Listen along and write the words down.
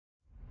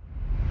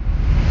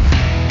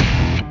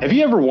Have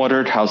you ever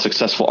wondered how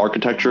successful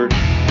architecture,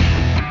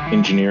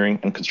 engineering,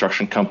 and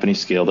construction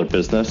companies scale their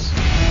business?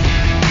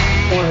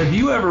 Or have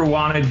you ever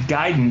wanted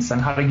guidance on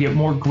how to get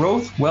more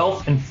growth,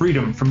 wealth, and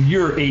freedom from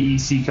your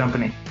AEC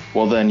company?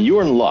 Well, then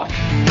you're in luck.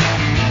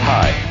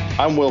 Hi,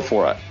 I'm Will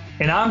Forat.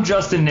 And I'm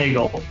Justin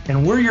Nagel,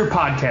 and we're your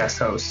podcast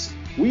hosts.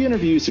 We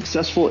interview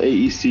successful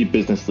AEC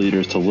business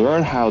leaders to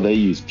learn how they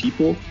use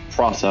people,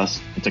 process,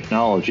 and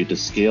technology to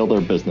scale their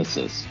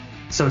businesses.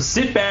 So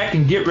sit back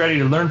and get ready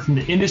to learn from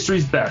the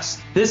industry's best.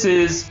 This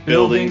is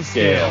Building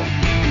Scale.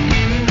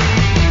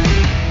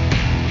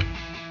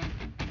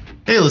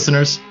 Hey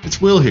listeners, it's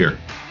Will here.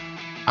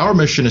 Our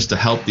mission is to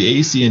help the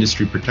AEC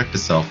industry protect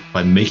itself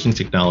by making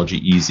technology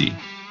easy.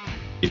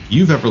 If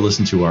you've ever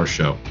listened to our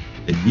show,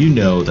 then you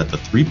know that the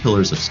three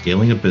pillars of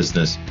scaling a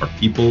business are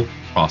people,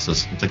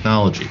 process, and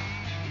technology.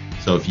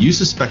 So if you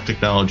suspect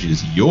technology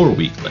is your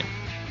weak link,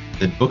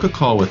 then book a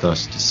call with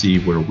us to see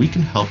where we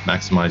can help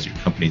maximize your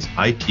company's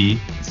IT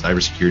and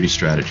cybersecurity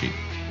strategy.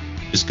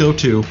 Just go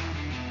to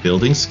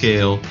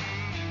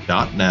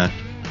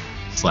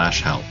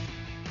buildingscale.net/help.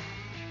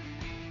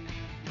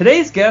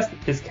 Today's guest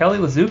is Kelly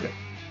Lazuka.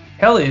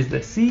 Kelly is the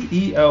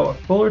CEO of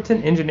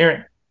Fullerton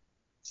Engineering.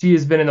 She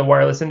has been in the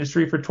wireless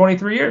industry for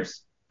 23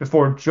 years.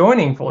 Before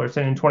joining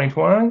Fullerton in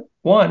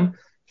 2021,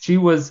 she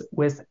was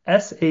with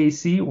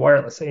SAC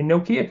Wireless, a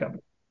Nokia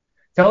company.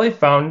 Kelly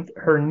found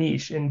her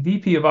niche in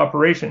VP of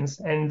Operations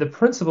and the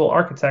principal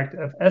architect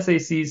of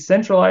SAC's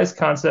centralized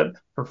concept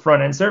for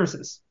front-end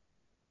services.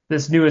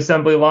 This new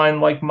assembly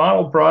line-like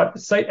model brought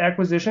site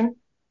acquisition,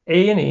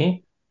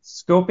 A&E,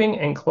 scoping,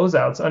 and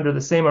closeouts under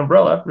the same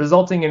umbrella,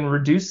 resulting in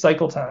reduced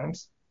cycle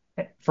times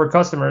for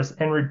customers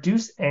and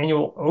reduced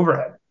annual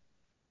overhead.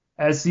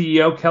 As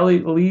CEO, Kelly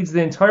leads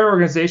the entire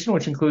organization,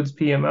 which includes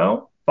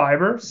PMO,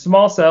 fiber,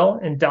 small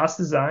cell, and DOS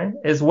design,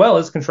 as well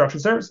as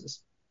construction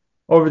services.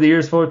 Over the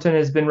years, Fullerton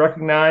has been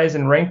recognized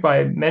and ranked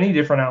by many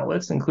different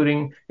outlets,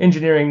 including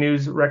Engineering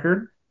News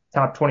Record,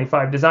 Top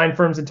 25 Design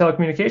Firms in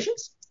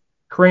Telecommunications,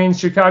 Crane's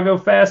Chicago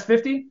Fast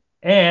 50,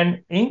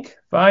 and Inc.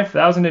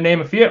 5000 to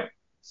name a few.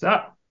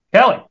 So,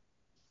 Kelly,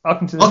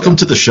 welcome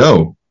to the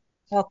show.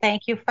 Well,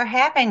 thank you for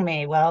having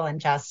me, Will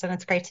and Justin.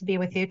 It's great to be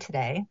with you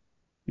today.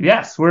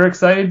 Yes, we're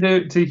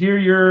excited to hear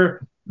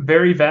your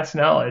very vast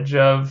knowledge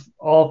of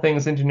all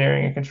things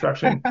engineering and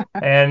construction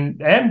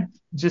and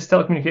just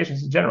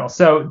telecommunications in general.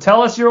 So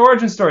tell us your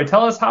origin story.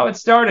 Tell us how it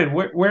started.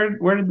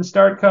 Where did the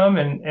start come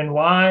and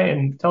why?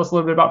 And tell us a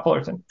little bit about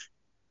Fullerton.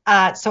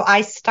 So I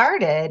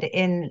started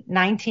in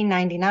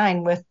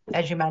 1999 with,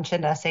 as you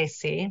mentioned,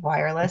 SAC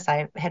Wireless.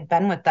 I had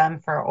been with them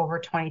for over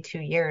 22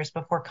 years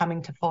before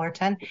coming to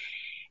Fullerton.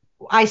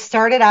 I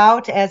started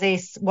out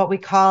as what we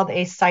called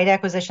a site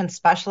acquisition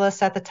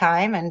specialist at the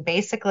time. And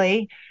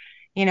basically,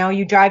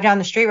 you drive down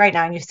the street right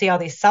now and you see all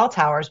these cell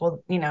towers.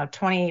 Well,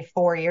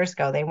 24 years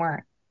ago, they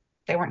weren't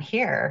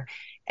here.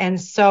 And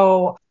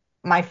so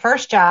my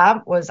first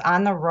job was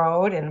on the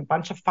road in a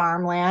bunch of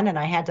farmland, and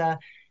I had to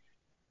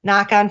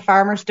knock on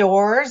farmers'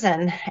 doors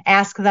and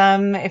ask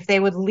them if they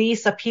would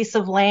lease a piece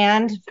of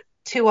land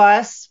to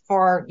us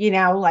for,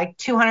 like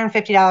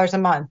 $250 a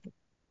month.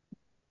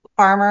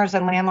 Farmers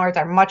and landlords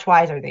are much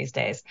wiser these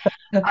days.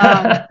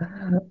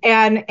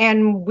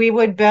 And we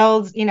would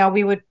build,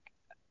 we would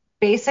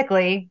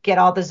basically get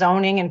all the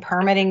zoning and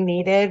permitting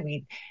needed.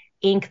 We'd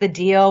ink the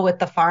deal with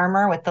the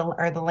farmer,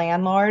 or the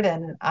landlord,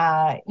 and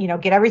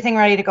get everything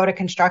ready to go to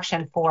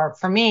construction.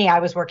 For me, I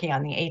was working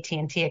on the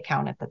AT&T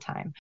account at the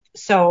time.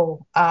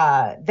 So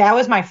that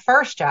was my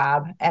first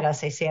job at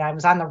SAC. And I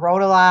was on the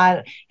road a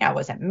lot. I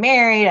wasn't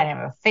married. I didn't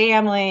have a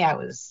family. I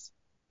was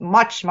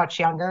much, much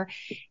younger.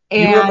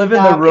 And, you were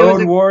living the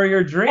road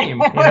warrior dream,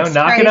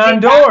 knocking on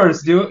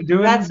doors, doing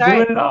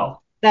it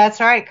all.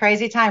 That's right.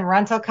 Crazy time.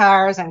 Rental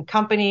cars and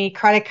company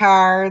credit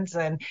cards.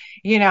 And,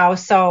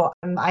 so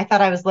I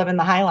thought I was living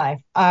the high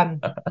life.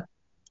 And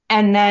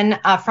then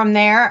from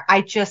there,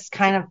 I just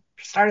kind of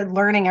started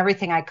learning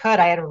everything I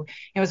could.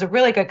 It was a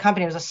really good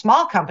company. It was a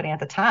small company at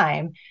the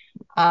time.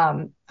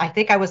 I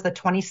think I was the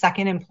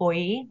 22nd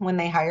employee when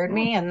they hired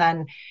me. And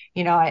then,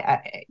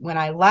 when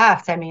I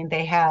left,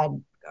 they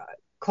had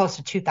close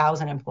to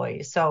 2,000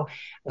 employees. So,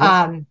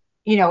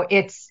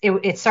 it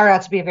started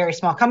out to be a very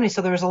small company.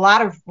 So there was a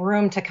lot of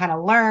room to kind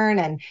of learn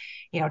and,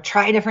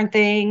 try different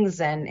things.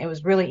 And it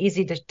was really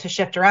easy to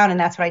shift around. And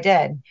that's what I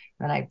did.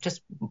 And I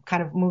just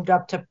kind of moved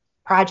up to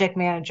project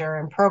manager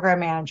and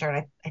program manager.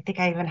 And I think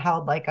I even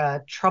held like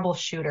a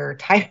troubleshooter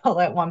title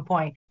at one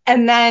point.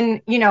 And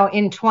then,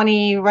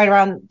 right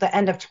around the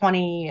end of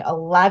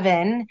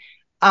 2011,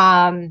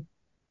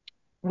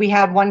 we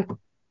had one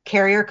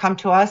carrier come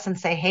to us and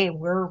say, hey,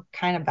 we're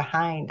kind of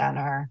behind on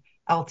our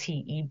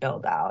LTE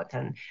build out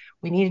and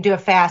we need to do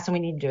it fast and we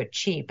need to do it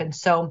cheap. And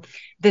so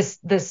this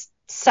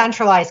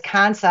centralized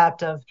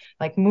concept of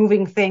like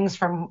moving things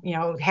from,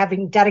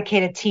 having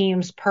dedicated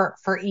teams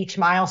for each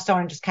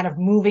milestone and just kind of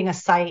moving a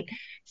site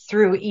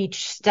through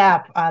each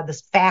step,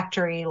 this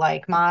factory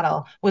like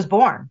model was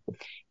born.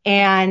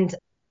 And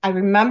I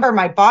remember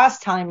my boss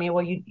telling me,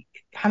 well,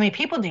 how many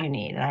people do you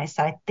need? And I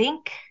said, I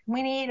think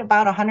we need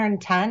about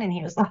 110. And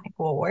he was like,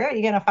 well, where are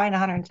you going to find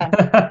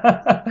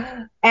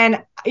 110?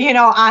 And,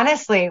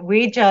 honestly,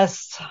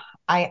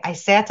 I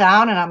sat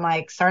down and I'm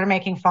like, started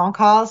making phone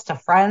calls to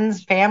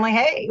friends, family.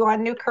 Hey, you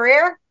want a new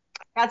career?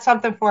 Got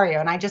something for you.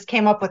 And I just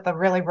came up with a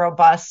really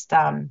robust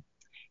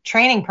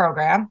training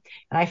program.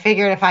 And I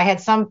figured if I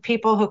had some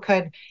people who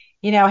could,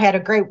 had a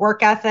great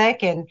work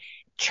ethic and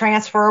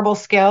transferable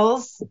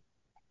skills,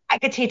 I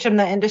could teach them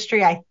the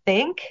industry, I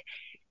think.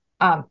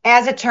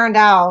 As it turned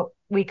out,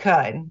 we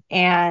could.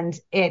 And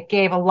it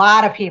gave a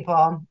lot of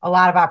people a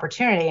lot of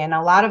opportunity. And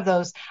a lot of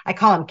those, I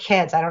call them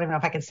kids. I don't even know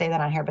if I can say that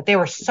on here, but they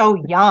were so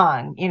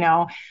young,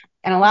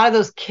 and a lot of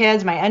those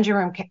kids, my engine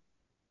room,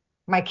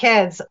 my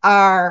kids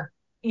are,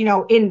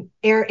 in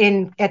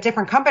at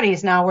different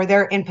companies now where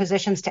they're in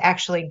positions to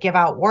actually give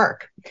out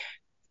work.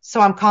 So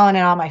I'm calling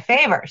in all my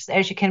favors,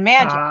 as you can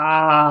imagine.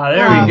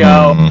 There we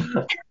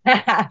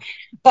go.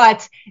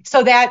 But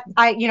so that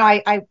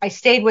I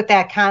stayed with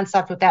that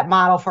concept, with that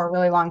model for a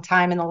really long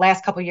time. In the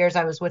last couple of years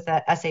I was with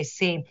the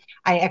SAC,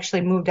 I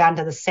actually moved on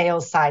to the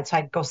sales side. So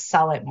I'd go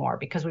sell it more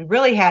because we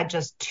really had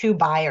just two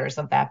buyers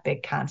of that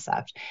big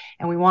concept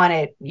and we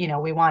wanted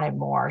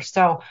more.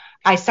 So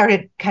I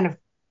started kind of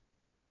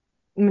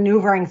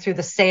maneuvering through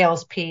the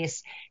sales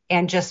piece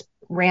and just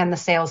ran the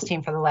sales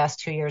team for the last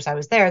 2 years I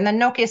was there. And then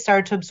Nokia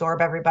started to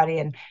absorb everybody.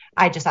 And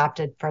I just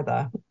opted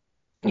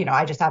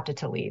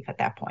to leave at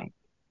that point.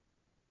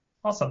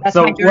 Awesome. That's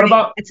so my journey. What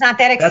about? It's not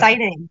that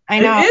exciting. I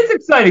know. It is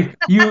exciting.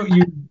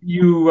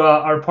 You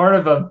are part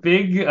of a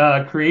big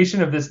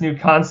creation of this new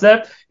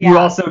concept. You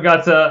also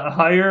got to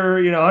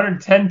hire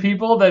 110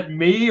 people that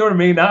may or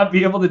may not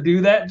be able to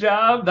do that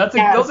job.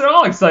 Those are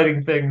all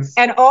exciting things.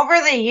 And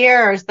over the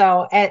years,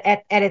 though,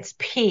 at its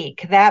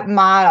peak, that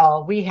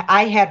model,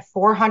 I had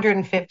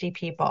 450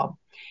 people.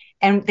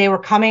 And they were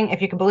coming,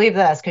 if you can believe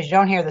this, because you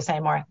don't hear this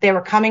anymore, they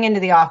were coming into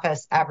the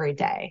office every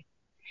day.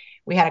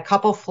 We had a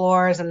couple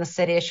floors in the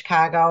city of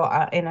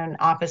Chicago in an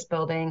office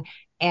building.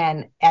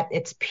 And at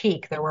its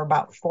peak, there were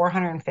about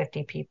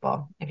 450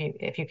 people,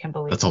 if you can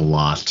believe. That's a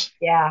lot.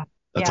 Yeah.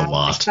 That's a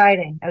lot.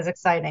 Exciting. It was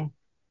exciting.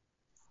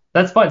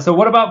 That's fun. So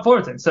what about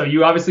Fullerton? So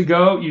you obviously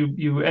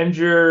you end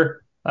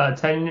your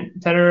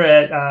tenure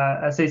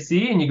at SAC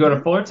and you go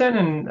to Fullerton,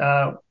 and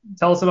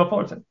tell us about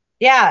Fullerton.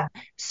 Yeah.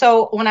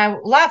 So when I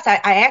left, I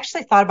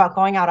actually thought about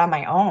going out on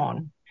my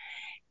own.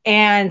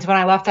 And when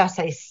I left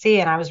SAC,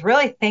 and I was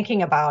really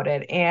thinking about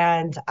it,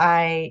 and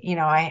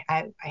I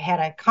had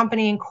a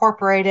company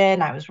incorporated,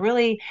 and I was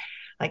really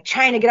like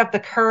trying to get up the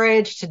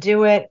courage to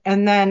do it.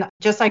 And then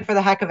just like for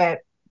the heck of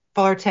it,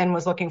 Fullerton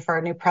was looking for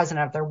a new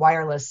president of their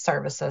wireless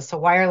services. So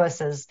wireless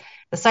is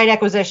the site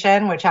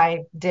acquisition, which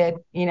I did,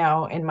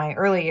 in my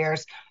early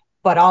years,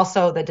 but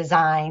also the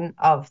design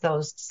of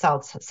those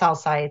cell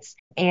sites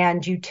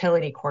and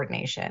utility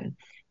coordination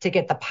to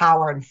get the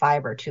power and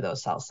fiber to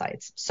those cell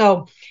sites.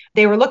 So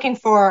they were looking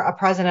for a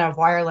president of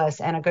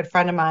wireless, and a good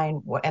friend of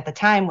mine at the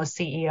time was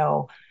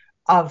CEO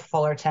of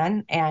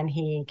Fullerton. And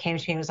he came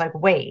to me and was like,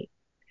 wait,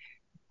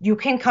 you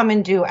can come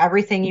and do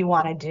everything you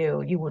want to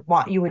do. You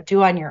would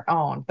do on your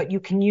own, but you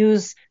can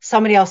use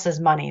somebody else's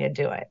money to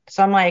do it.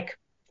 So I'm like,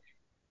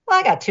 well,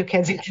 I got 2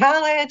 kids in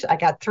college. I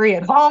got 3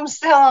 at home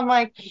still. I'm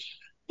like,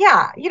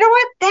 yeah, you know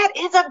what? That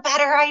is a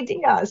better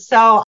idea.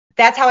 So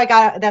that's how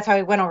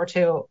I went over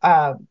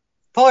to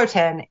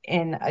Fullerton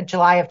in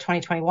July of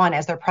 2021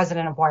 as their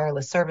president of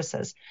wireless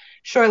services.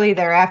 Shortly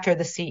thereafter,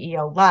 the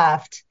CEO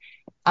left.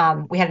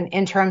 We had an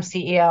interim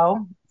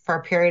CEO for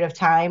a period of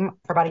time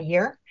for about a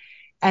year.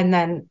 And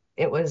then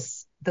it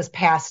was this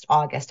past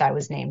August, I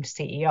was named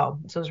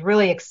CEO. So it was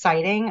really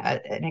exciting,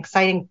 an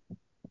exciting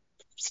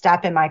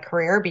step in my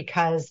career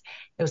because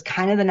it was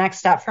kind of the next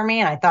step for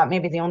me. And I thought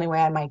maybe the only way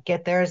I might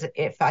get there is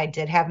if I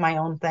did have my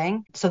own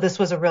thing. So this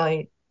was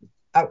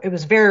it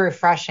was very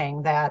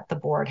refreshing that the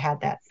board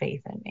had that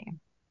faith in me.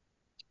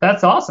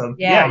 That's awesome.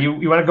 Yeah.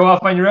 You want to go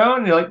off on your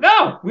own? You're like,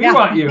 no, we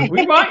want you.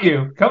 We want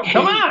you. Come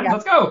on,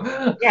 let's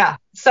go. Yeah.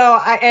 So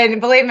and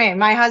believe me,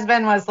 my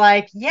husband was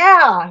like,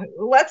 yeah,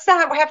 let's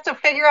not have to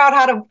figure out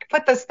how to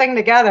put this thing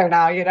together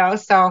now,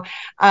 So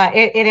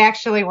it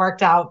actually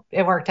worked out.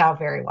 It worked out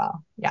very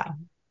well. Yeah.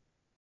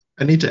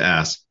 I need to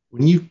ask,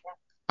 when you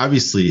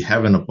obviously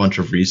having a bunch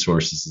of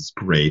resources is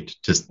great,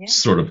 just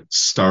sort of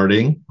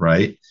starting,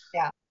 right?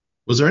 Yeah.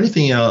 Was there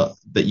anything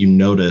that you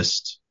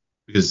noticed,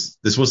 because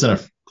this wasn't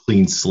a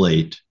clean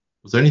slate,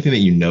 was there anything that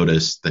you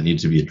noticed that needed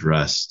to be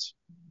addressed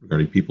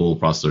regarding people,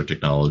 process, or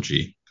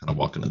technology kind of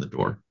walking in the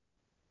door?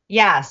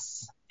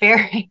 Yes,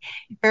 very,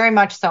 very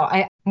much so.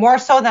 More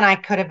so than I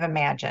could have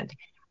imagined.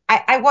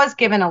 I was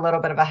given a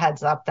little bit of a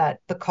heads up that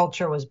the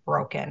culture was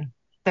broken.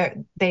 I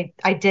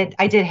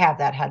did have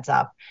that heads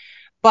up,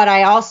 but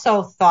I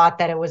also thought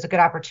that it was a good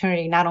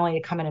opportunity not only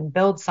to come in and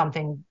build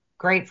something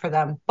great for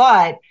them,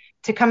 but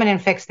to come in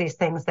and fix these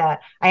things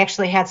that I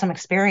actually had some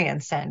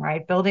experience in,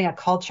 right? Building a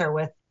culture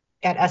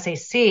at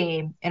SAC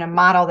in a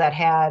model that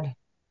had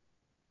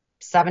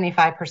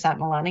 75%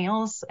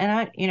 millennials in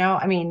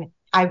it,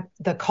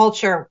 the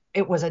culture,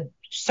 it was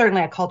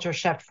certainly a culture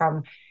shift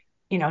from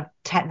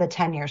the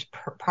 10 years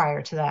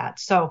prior to that.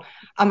 So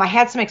I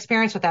had some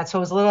experience with that. So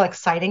it was a little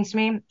exciting to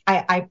me.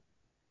 I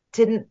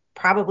didn't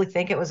probably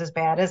think it was as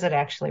bad as it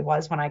actually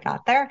was when I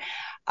got there.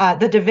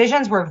 The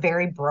divisions were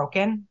very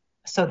broken.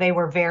 So they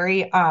were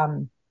very,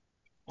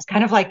 it's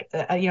kind of like,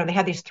 they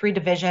had these 3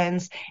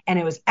 divisions, and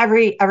it was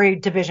every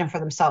division for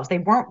themselves. They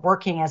weren't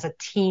working as a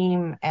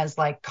team, as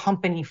like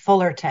company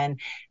Fullerton.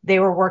 They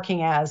were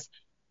working as,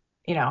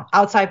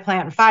 outside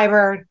plant and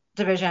fiber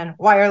division,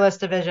 wireless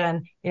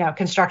division,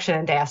 construction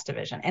and DAS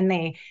division. And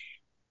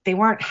they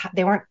weren't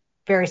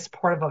very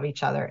supportive of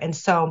each other. And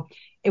so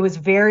it was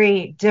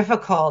very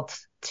difficult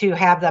to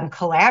have them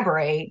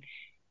collaborate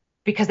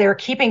because they were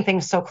keeping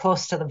things so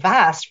close to the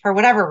vest for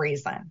whatever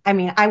reason. I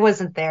mean, I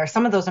wasn't there.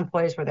 Some of those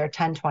employees were there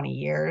 10, 20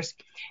 years.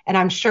 And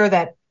I'm sure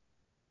that,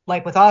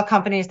 like with all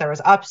companies, there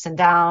was ups and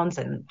downs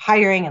and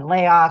hiring and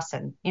layoffs.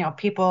 And,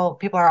 people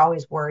are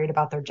always worried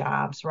about their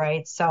jobs,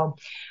 right? So,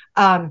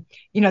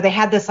 they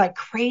had this like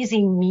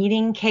crazy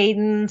meeting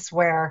cadence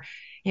where,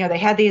 they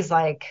had these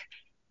like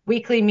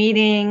weekly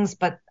meetings,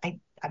 but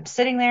I'm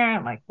sitting there,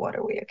 I'm like, what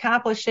are we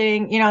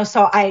accomplishing?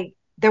 So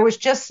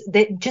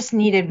they just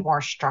needed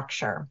more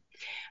structure.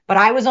 But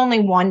I was only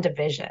one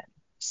division,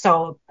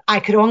 so I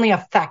could only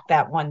affect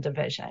that one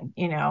division,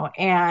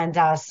 and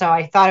so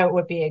I thought it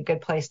would be a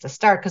good place to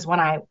start, because when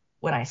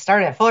I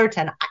started at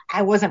Fullerton,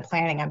 I wasn't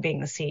planning on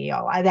being the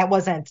CEO.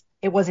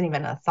 It wasn't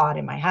even a thought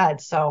in my head.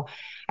 So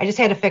I just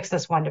had to fix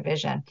this one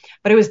division.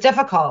 But it was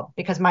difficult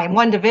because my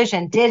one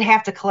division did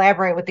have to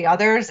collaborate with the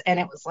others, and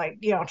it was like,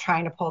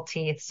 trying to pull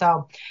teeth.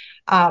 So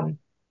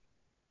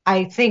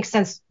I think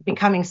since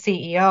becoming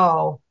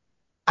CEO,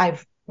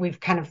 we've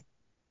kind of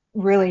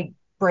really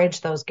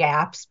bridge those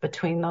gaps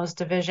between those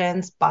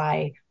divisions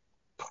by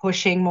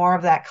pushing more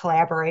of that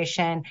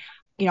collaboration.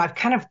 I've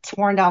kind of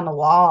torn down the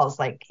walls.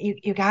 Like,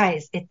 you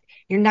guys,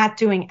 you're not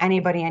doing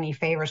anybody any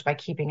favors by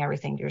keeping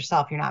everything to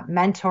yourself. You're not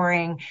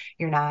mentoring.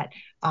 You're not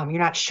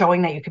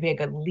showing that you could be a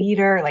good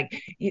leader.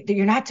 Like,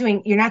 you're not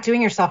doing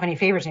yourself any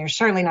favors, and you're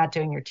certainly not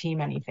doing your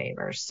team any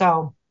favors.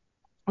 So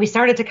we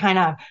started to kind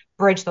of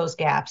bridge those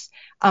gaps.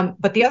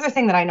 But the other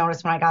thing that I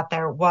noticed when I got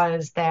there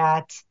was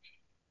that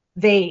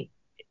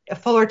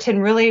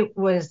Fullerton really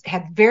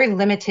had very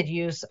limited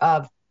use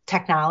of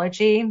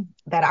technology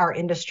that our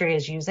industry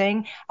is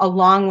using,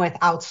 along with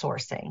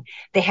outsourcing.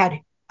 They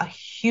had a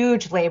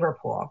huge labor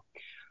pool,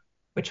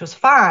 which was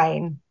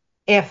fine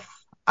if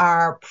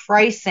our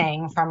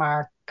pricing from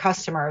our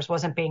customers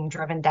wasn't being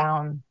driven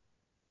down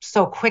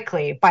so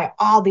quickly by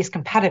all these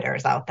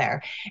competitors out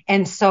there.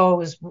 And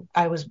so as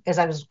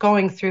I was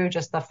going through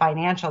just the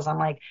financials, I'm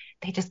like,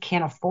 they just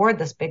can't afford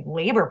this big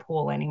labor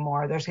pool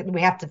anymore.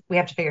 We have to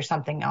figure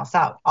something else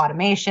out.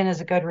 Automation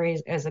is a good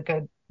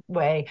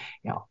way,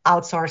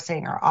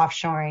 outsourcing or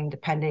offshoring,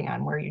 depending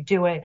on where you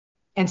do it.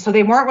 And so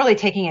they weren't really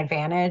taking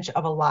advantage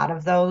of a lot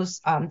of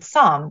those,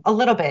 some a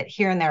little bit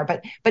here and there,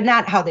 but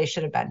not how they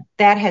should have been.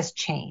 That has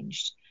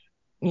changed.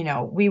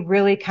 We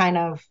really kind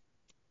of,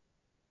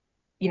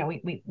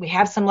 we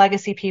have some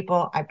legacy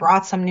people. I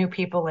brought some new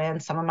people in,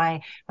 some of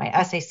my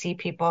SAC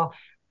people.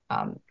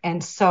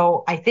 And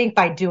so I think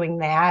by doing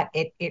that,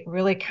 it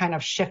really kind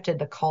of shifted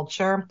the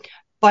culture,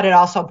 but it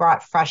also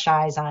brought fresh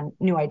eyes on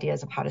new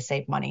ideas of how to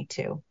save money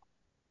too.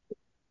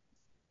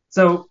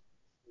 So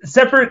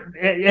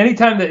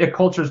anytime that a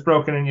culture is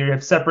broken and you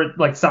have separate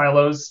like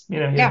silos,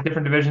 you have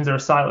different divisions that are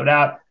siloed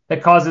out,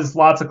 that causes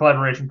lots of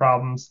collaboration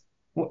problems.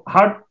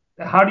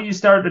 How do you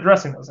start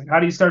addressing those? Like, how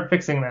do you start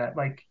fixing that?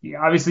 Like,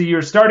 obviously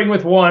you're starting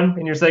with one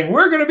and you're saying,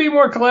 we're going to be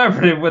more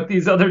collaborative with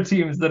these other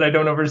teams that I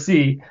don't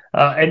oversee.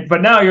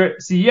 But now you're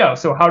CEO.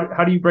 So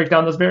how do you break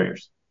down those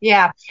barriers?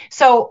 Yeah.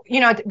 So,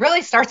 it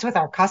really starts with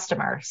our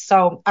customers.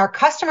 So our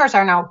customers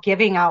are now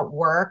giving out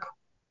work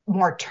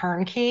more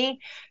turnkey.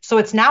 So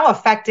it's now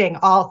affecting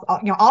all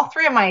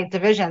 3 of my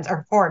divisions,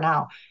 or 4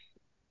 now.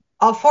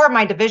 All 4 of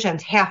my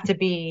divisions have to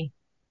be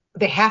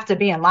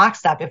in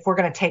lockstep if we're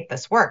going to take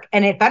this work.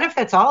 And it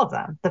benefits all of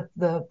them.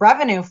 The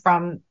revenue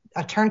from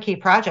a turnkey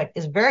project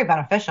is very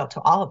beneficial to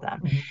all of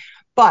them. Mm-hmm.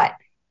 But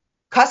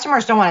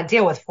customers don't want to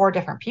deal with 4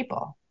 different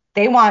people.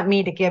 They want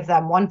me to give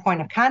them one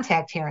point of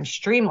contact here and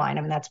streamline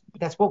them. And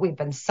that's what we've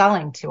been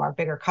selling to our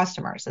bigger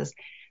customers is,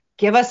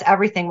 give us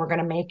everything. We're going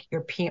to make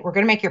your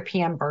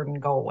PM burden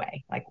go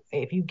away. Like,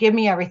 if you give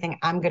me everything,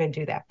 I'm going to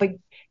do that. But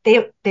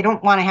they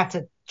don't want to have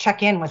to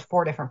check in with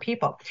 4 different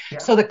people. Yeah.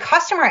 So the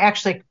customer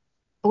actually,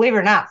 believe it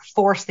or not,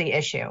 forced the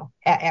issue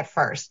at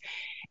first.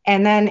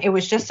 And then it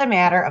was just a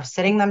matter of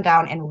sitting them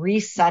down and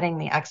resetting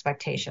the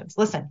expectations.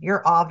 Listen,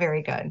 you're all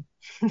very good.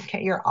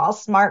 Okay. You're all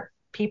smart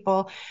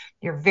people.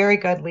 You're very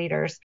good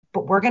leaders,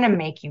 but we're going to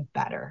make you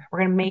better. We're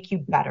going to make you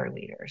better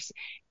leaders.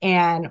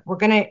 And we're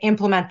going to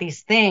implement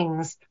these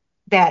things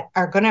that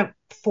are going to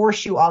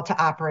force you all to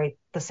operate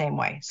the same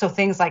way. So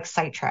things like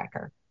Site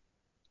Tracker,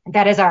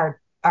 that is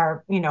our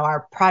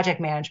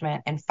project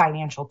management and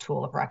financial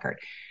tool of record.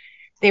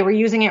 They were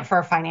using it for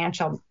a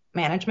financial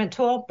management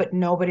tool, but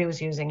nobody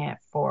was using it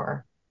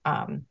for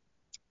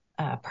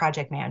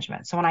project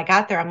management. So when I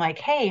got there, I'm like,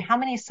 hey, how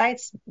many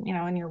sites,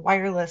 in your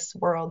wireless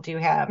world do you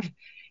have?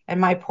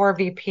 And my poor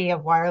VP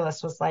of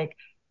wireless was like,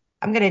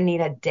 I'm going to need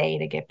a day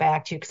to get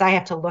back to you because I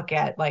have to look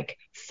at like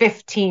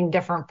 15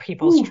 different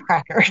people's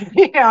trackers,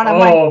 and I'm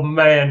like, oh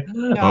man,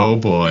 no, Oh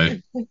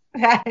boy.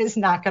 that is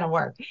not going to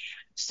work.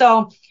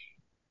 So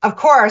of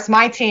course,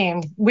 my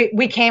team,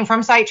 we came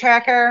from Site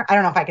Tracker. I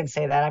don't know if I can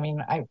say that. I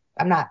mean,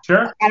 I'm not,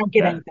 sure. I don't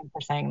get Yeah. anything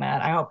for saying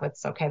that. I hope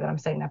it's okay that I'm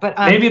saying that. But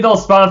Maybe they'll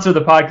sponsor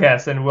the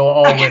podcast and we'll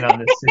all win on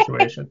this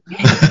situation.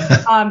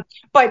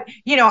 But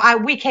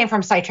we came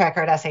from Site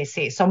Tracker at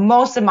SAC, so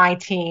most of my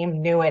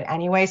team knew it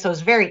anyway. So it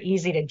was very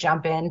easy to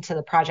jump into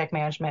the project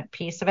management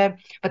piece of it.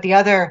 But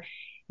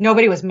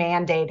nobody was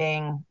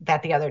mandating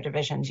that the other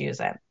divisions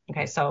use it.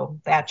 Okay, so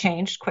that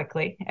changed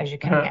quickly, as you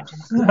can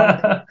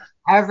imagine.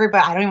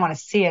 Everybody, I don't even want to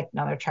see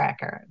another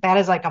tracker. That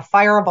is like a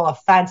fireable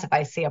offense if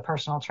I see a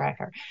personal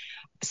tracker.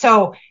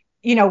 So,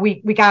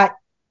 we got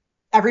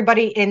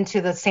everybody into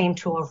the same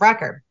tool of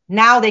record.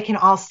 Now they can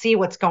all see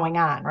what's going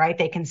on, right?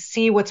 They can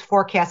see what's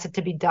forecasted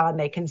to be done.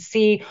 They can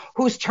see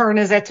whose turn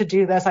is it to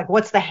do this, like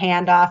what's the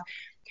handoff.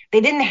 They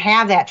didn't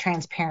have that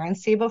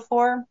transparency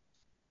before.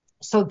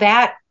 So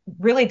that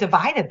really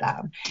divided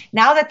them.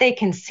 Now that they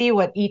can see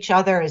what each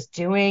other is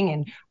doing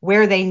and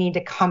where they need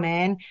to come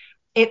in,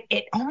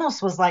 it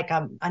almost was like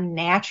a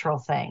natural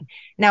thing.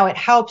 Now it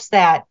helps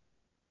that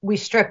we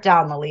strip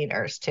down the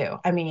leaders too.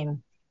 I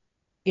mean,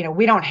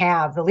 we don't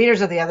have the leaders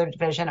of the other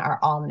division are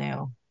all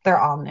new. They're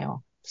all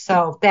new.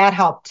 So that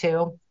helped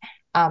too.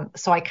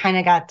 So I kind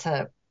of got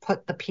to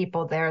put the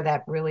people there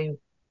that really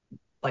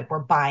like were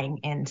buying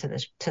into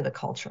this, to the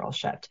cultural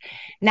shift.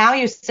 Now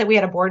you said we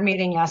had a board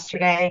meeting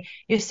yesterday.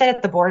 You said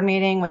at the board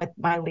meeting with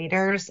my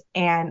leaders,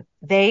 and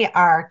they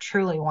are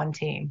truly one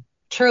team.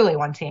 Truly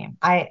one team.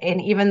 And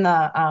even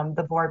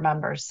the board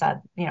members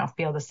said,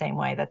 feel the same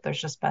way, that there's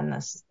just been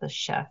this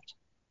shift.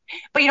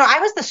 But I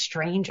was the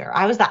stranger.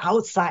 I was the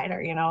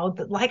outsider.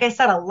 Like I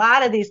said, a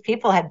lot of these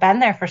people had been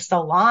there for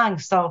so long.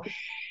 So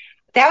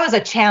that was a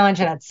challenge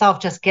in itself,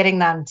 just getting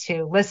them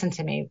to listen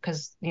to me,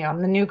 because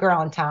I'm the new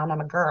girl in town. I'm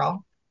a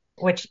girl,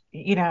 which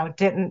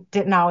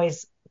didn't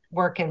always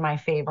work in my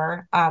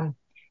favor.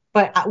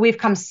 But we've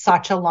come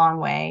such a long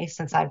way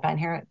since I've been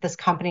here. This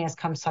company has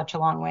come such a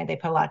long way. They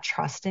put a lot of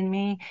trust in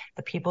me.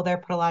 The people there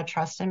put a lot of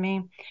trust in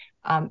me.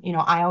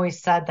 I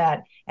always said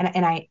that,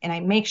 and I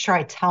make sure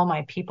I tell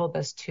my people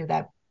this too,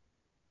 that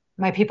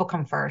my people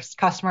come first.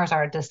 Customers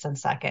are a distant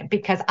second,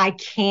 because I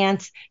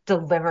can't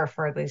deliver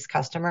for these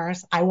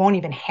customers. I won't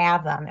even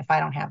have them if I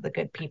don't have the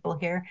good people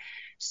here.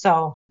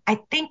 So I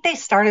think they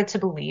started to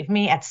believe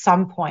me at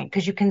some point,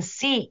 because you can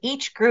see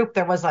each group,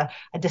 there was a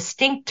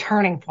distinct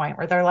turning point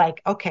where they're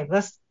like, okay,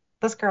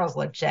 this girl's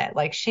legit.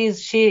 Like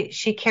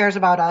she cares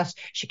about us.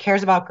 She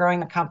cares about growing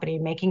the company,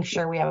 making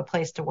sure we have a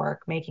place to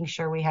work, making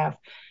sure we have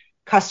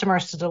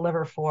customers to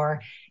deliver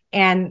for.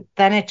 And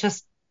then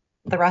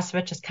the rest of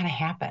it just kind of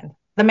happened.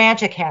 The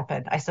magic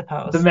happened, I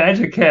suppose. The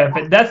magic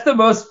happened. That's the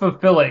most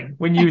fulfilling,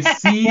 when you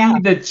see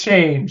the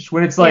change,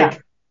 when it's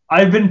like,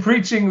 I've been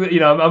preaching,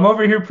 I'm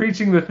over here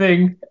preaching the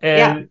thing,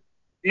 and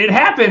it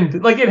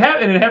happened. Like it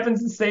happened. It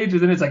happens in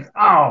stages, and it's like,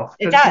 oh,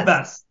 that's the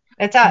best.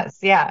 It does,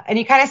 yeah. And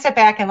you kind of sit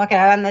back and look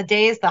at it on the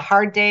days, the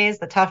hard days,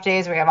 the tough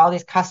days where you have all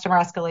these customer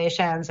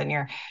escalations, and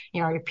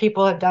your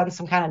people have done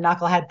some kind of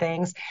knucklehead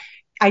things.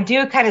 I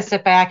do kind of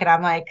sit back and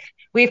I'm like,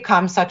 we've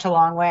come such a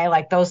long way.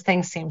 Like those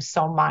things seem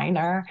so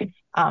minor,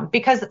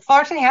 because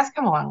Fullerton has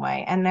come a long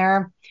way, and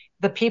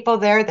the people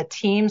there, the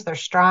teams, they're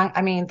strong.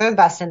 I mean, they're the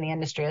best in the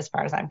industry as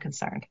far as I'm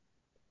concerned.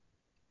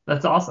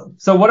 That's awesome.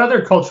 So what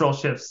other cultural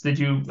shifts did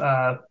you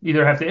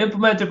either have to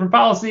implement, different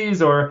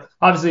policies, or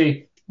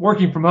obviously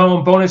working from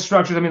home, bonus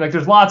structures? I mean, like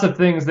there's lots of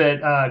things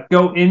that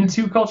go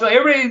into culture.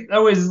 Everybody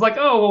always is like,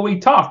 oh, well, we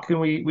talk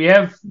and we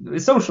have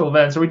social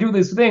events, or we do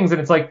these things.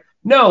 And it's like,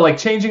 no, like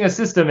changing a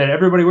system and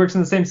everybody works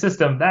in the same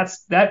system,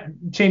 that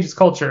changes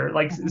culture,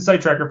 like Site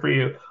Tracker for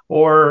you.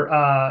 Or,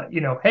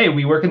 hey,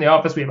 we work in the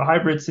office, we have a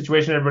hybrid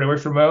situation, everybody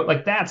works remote.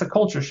 Like that's a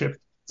culture shift.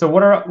 So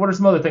what are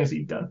some other things that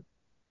you've done?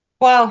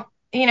 Well,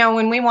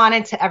 when we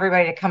wanted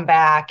everybody to come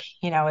back,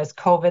 as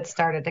COVID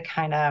started to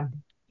kind of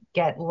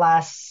get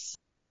less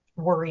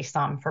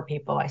worrisome for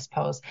people, I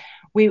suppose,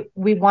 we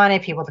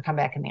wanted people to come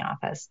back in the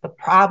office. The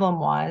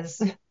problem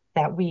was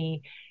that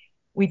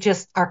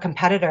our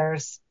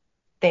competitors,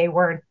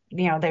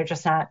 they're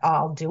just not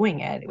all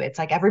doing it. It's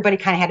like everybody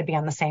kind of had to be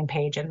on the same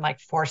page and like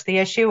force the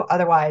issue.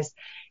 Otherwise,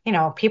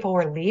 people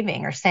were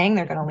leaving or saying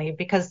they're going to leave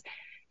because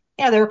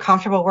they were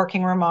comfortable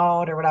working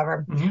remote or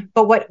whatever. Mm-hmm.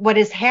 But what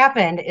has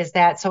happened is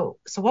that, so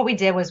what we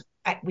did was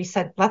we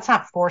said, let's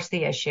not force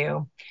the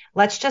issue.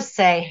 Let's just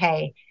say,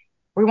 hey,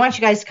 we want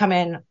you guys to come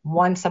in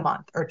once a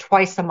month or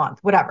twice a month,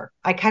 whatever.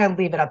 I kind of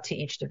leave it up to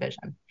each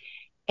division.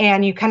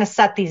 And you kind of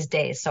set these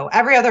days. So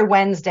every other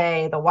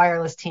Wednesday, the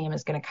wireless team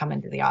is going to come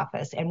into the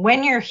office. And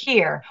when you're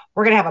here,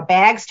 we're going to have a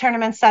bags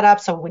tournament set up.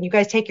 So when you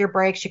guys take your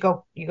breaks, you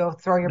go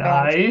throw your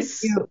bags.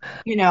 Nice.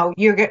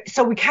 You're good.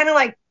 So we kind of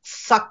like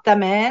suck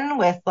them in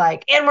with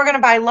like, and we're going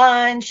to buy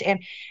lunch.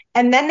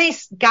 And then they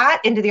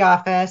got into the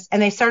office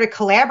and they started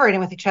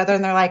collaborating with each other.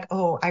 And they're like,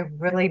 oh, I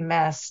really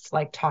missed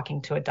like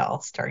talking to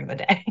adults during the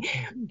day,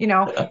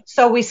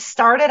 So we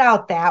started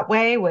out that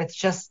way with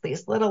just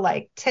these little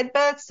like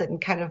tidbits and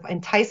kind of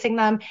enticing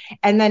them.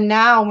 And then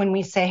now when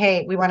we say,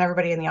 hey, we want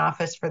everybody in the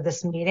office for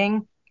this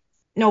meeting,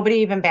 nobody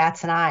even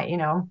bats an eye.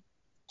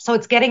 So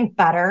it's getting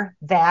better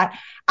that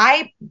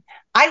I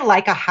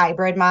like a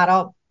hybrid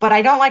model, but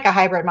I don't like a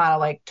hybrid model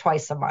like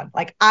twice a month.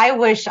 Like I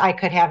wish I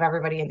could have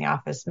everybody in the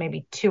office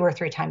maybe 2 or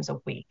 3 times a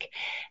week.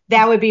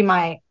 That would be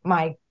my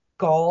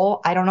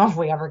goal. I don't know if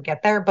we ever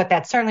get there, but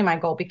that's certainly my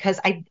goal because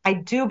I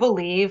do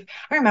believe,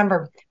 I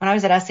remember when I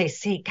was at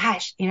SAC,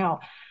 gosh,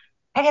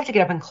 I'd have to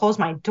get up and close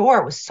my door.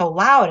 It was so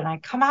loud. And I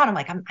come out, I'm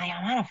like, I'm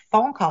on a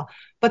phone call,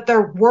 but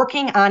they're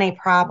working on a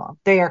problem.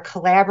 They are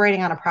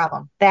collaborating on a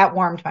problem. That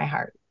warmed my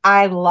heart.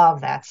 I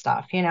love that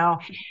stuff,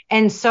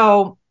 And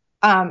so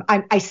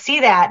I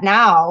see that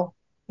now,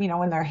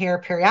 when they're here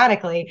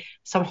periodically.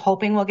 So I'm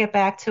hoping we'll get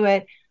back to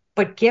it.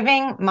 But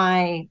giving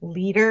my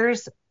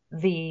leaders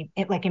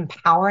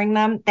empowering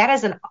them, that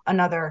is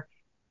another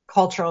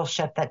cultural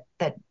shift that,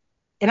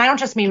 and I don't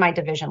just mean my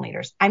division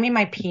leaders. I mean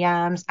my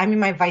PMs, I mean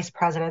my vice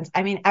presidents.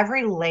 I mean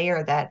every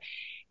layer that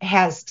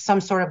has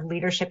some sort of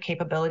leadership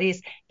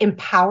capabilities,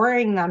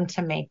 empowering them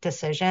to make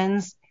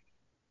decisions.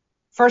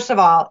 First of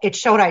all, it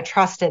showed I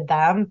trusted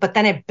them, but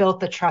then it built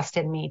the trust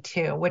in me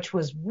too, which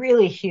was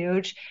really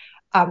huge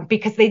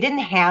because they didn't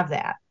have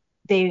that.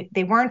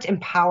 They weren't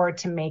empowered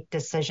to make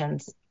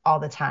decisions all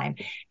the time.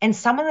 And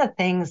some of the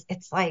things,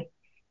 it's like,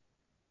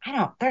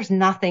 there's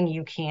nothing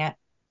you can't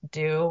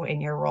do in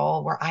your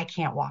role where I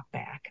can't walk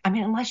back. I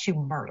mean, unless you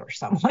murder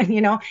someone,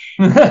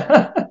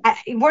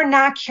 we're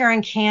not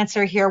curing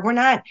cancer here. We're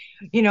not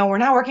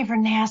working for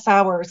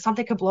NASA where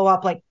something could blow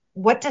up. Like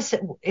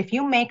if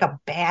you make a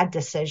bad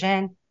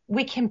decision,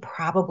 we can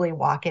probably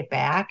walk it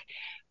back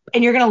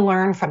and you're going to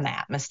learn from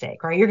that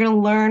mistake, right? You're going to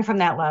learn from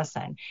that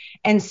lesson.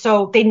 And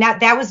so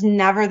that was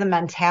never the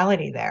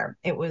mentality there.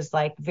 It was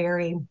like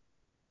very,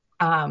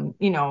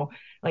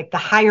 like the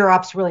higher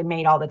ups really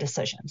made all the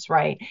decisions,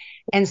 right?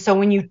 And so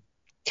when you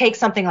take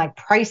something like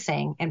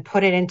pricing and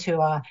put it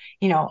into a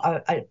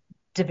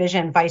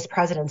division vice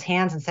president's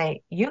hands and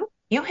say, you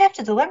have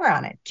to deliver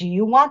on it. Do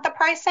you want the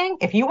pricing?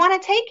 If you want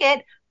to take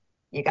it,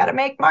 you got to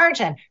make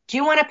margin. Do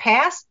you want to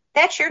pass?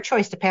 That's your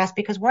choice to pass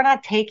because we're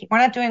not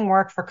doing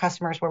work for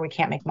customers where we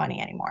can't make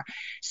money anymore.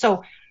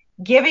 So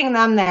giving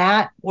them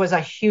that was a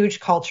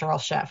huge cultural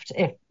shift,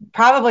 if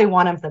probably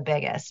one of the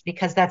biggest,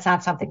 because that's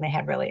not something they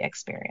had really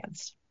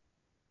experienced.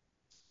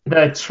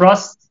 The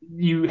trust,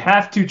 you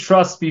have to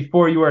trust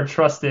before you are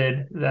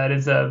trusted. That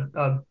is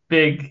a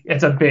big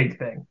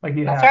thing. Like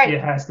right.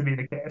 It has to be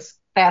the case.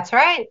 That's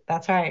right.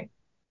 That's right.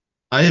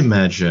 I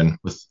imagine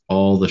with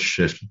all the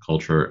shift in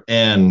culture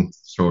and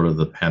sort of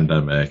the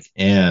pandemic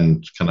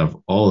and kind of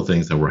all the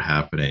things that were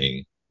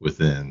happening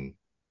within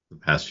the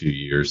past few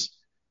years,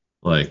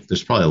 like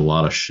there's probably a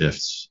lot of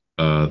shifts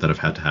that have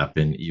had to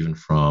happen even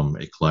from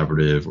a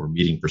collaborative or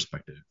meeting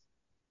perspective.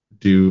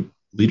 Do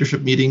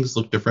leadership meetings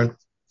look different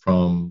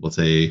from, let's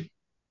say,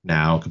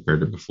 now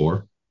compared to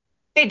before?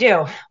 They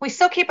do. We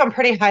still keep them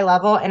pretty high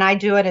level, and I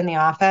do it in the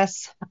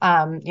office.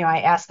 I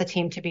ask the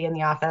team to be in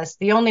the office.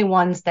 The only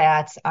ones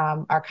that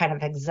are kind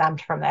of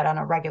exempt from that on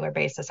a regular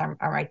basis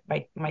are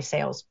my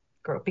sales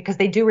group because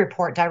they do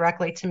report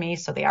directly to me,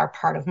 so they are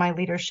part of my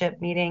leadership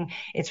meeting.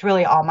 It's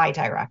really all my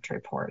direct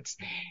reports,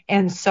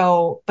 and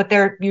so, but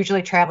they're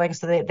usually traveling,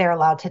 so they're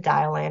allowed to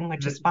dial in,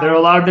 which is fine. They're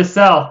allowed to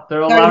sell.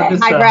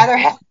 I'd rather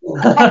have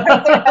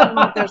them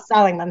out there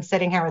selling than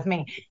sitting here with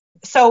me.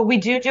 So we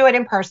do it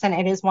in person.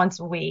 It is once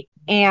a week,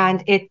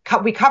 and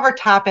we cover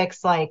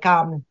topics like,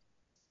 my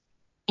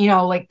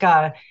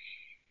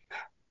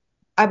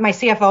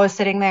CFO is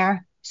sitting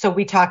there. So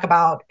we talk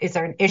about, is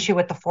there an issue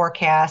with the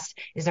forecast?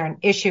 Is there an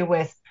issue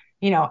with,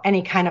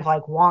 any kind of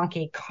like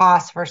wonky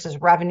cost versus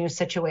revenue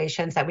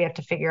situations that we have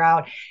to figure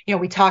out?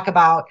 We talk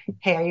about,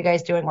 hey, are you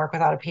guys doing work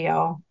without a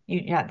PO?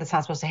 That's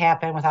not supposed to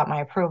happen without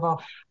my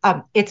approval.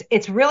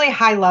 It's really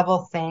high level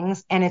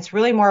things. And it's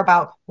really more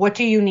about, what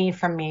do you need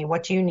from me?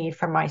 What do you need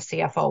from my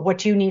CFO? What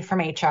do you need from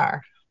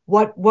HR?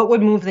 What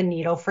would move the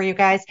needle for you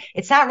guys?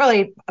 It's not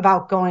really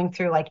about going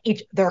through like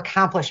their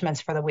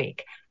accomplishments for the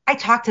week. I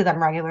talk to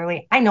them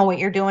regularly. I know what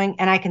you're doing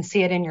and I can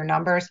see it in your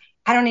numbers.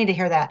 I don't need to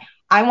hear that.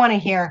 I want to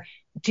hear,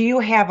 do you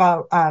have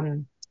a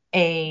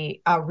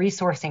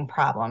resourcing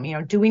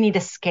problem? Do we need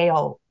to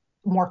scale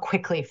more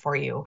quickly for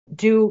you?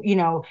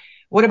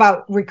 What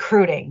about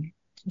recruiting?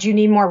 Do you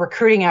need more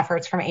recruiting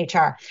efforts from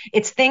HR?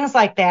 It's things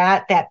like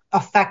that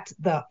affect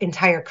the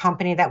entire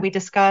company that we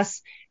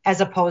discuss,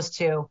 as opposed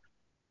to,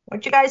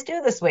 what'd you guys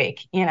do this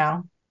week?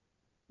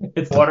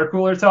 It's water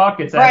cooler talk.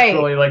 It's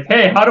actually like,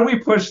 hey, how do we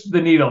push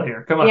the needle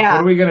here? Come on, What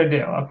are we going to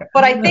do? Okay.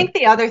 But I think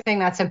the other thing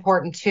that's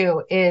important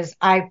too is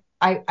I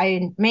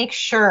make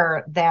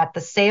sure that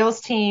the sales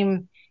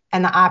team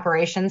and the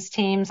operations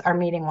teams are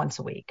meeting once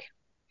a week.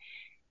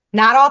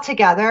 Not all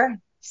together,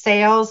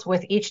 sales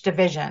with each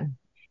division,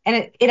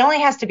 And it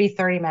only has to be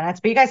 30 minutes,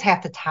 but you guys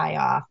have to tie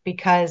off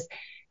because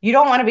you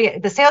don't want to be,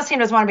 the sales team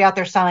doesn't want to be out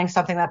there selling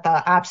something that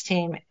the ops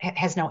team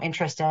has no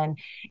interest in.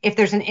 If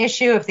there's an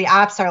issue, if the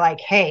ops are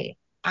like, hey,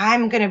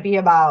 I'm going to be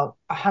about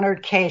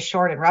 100K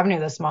short in revenue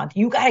this month,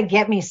 you got to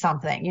get me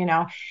something,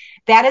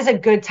 that is a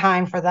good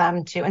time for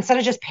them to, instead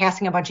of just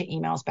passing a bunch of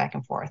emails back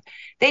and forth,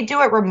 they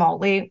do it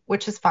remotely,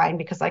 which is fine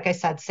because like I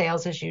said,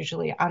 sales is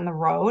usually on the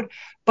road,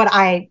 but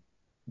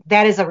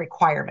that is a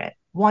requirement.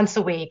 Once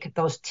a week,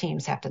 those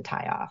teams have to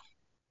tie off.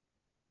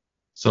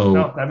 So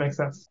that makes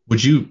sense.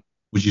 Would you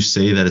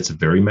say that it's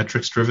very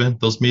metrics driven,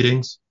 those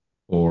meetings,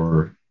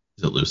 or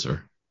is it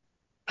looser?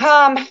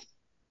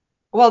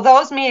 Well,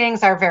 those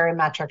meetings are very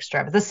metrics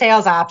driven. The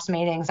sales ops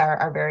meetings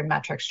are very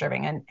metrics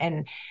driven.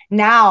 And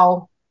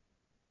now,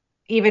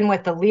 even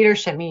with the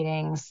leadership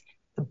meetings,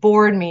 the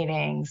board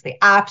meetings, the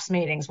ops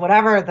meetings,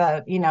 whatever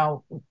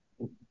the,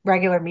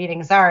 regular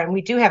meetings are, and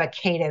we do have a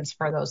cadence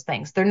for those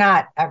things. They're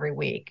not every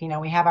week.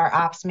 We have our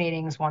ops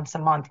meetings once a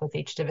month with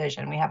each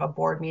division. We have a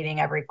board meeting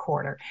every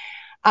quarter.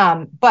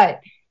 But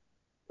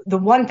the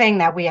one thing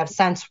that we have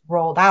since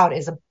rolled out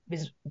is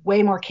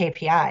way more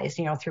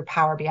KPIs, through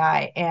Power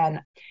BI.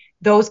 And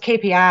those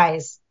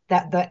KPIs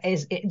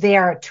they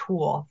are a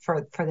tool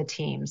for the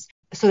teams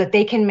so that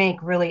they can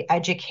make really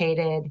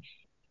educated,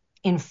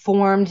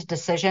 informed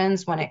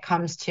decisions when it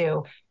comes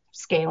to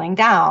scaling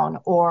down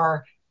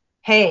or,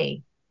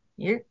 hey,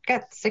 you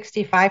got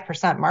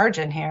 65%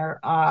 margin here.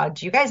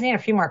 Do you guys need a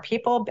few more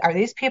people? Are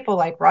these people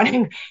like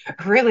running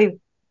really,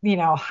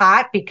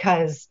 hot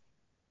because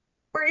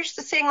we're used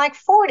to seeing like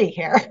 40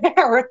 here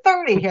or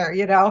 30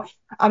 here,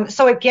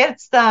 so it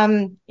gets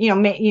them,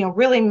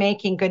 really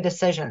making good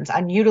decisions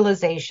on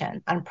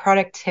utilization, on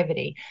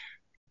productivity,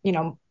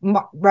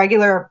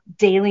 regular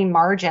daily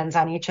margins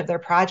on each of their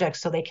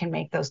projects so they can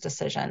make those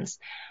decisions.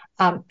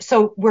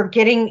 So we're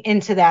getting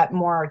into that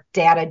more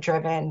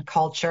data-driven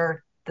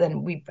culture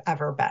than we've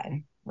ever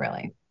been,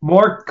 really.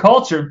 More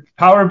culture,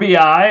 Power BI.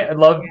 I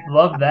love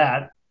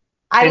that.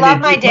 I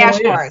love my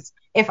dashboards.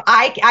 If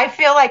I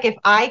feel like if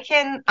I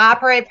can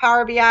operate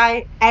Power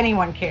BI,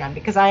 anyone can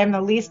because I am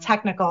the least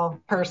technical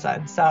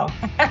person. So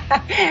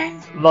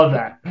love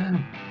that.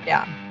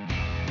 Yeah.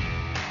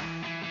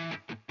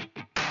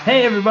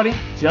 Hey everybody,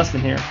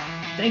 Justin here.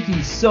 Thank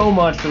you so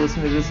much for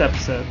listening to this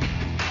episode.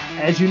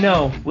 As you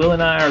know, Will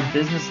and I are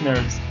business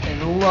nerds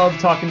and love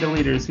talking to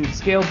leaders who've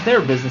scaled their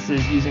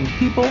businesses using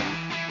people,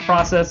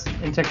 process,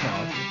 and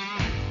technology.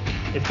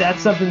 If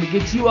that's something that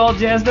gets you all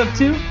jazzed up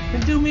too,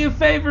 then do me a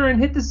favor and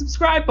hit the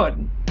subscribe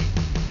button.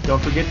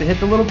 Don't forget to hit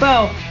the little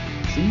bell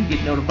so you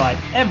get notified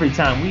every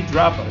time we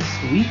drop a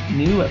sweet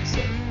new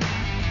episode.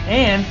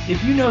 And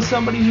if you know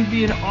somebody who'd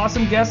be an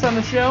awesome guest on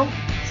the show,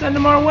 send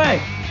them our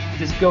way.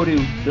 Just go to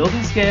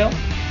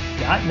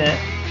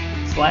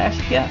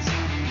buildingscale.net/guest.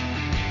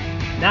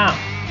 Now,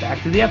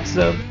 back to the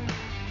episode.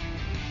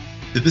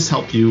 Did this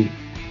help you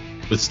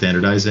with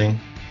standardizing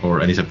or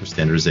any type of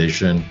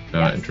standardization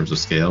Yes. in terms of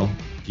scale?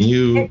 Can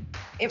you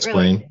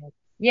explain? Really did.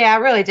 Yeah, it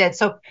really did.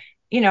 So,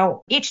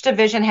 each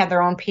division had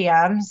their own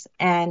PMs,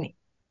 and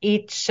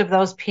each of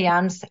those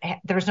PMs,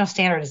 there was no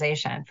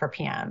standardization for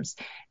PMs.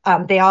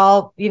 They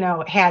all,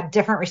 had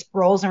different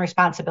roles and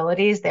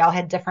responsibilities. They all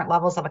had different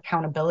levels of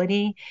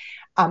accountability.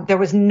 There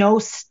was no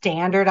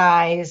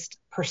standardized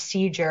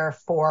procedure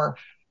for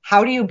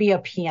how do you be a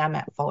PM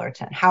at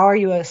Fullerton? How are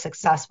you a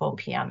successful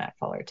PM at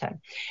Fullerton?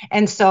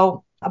 And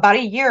so about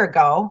a year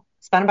ago,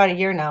 it's been about a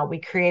year now, we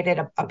created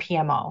a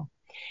PMO.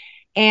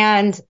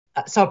 And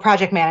so a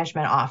project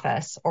management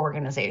office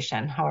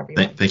organization, however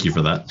you want. Thank you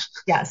for that.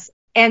 Yes.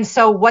 And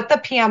so what the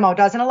PMO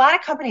does, and a lot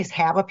of companies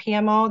have a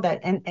PMO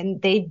that,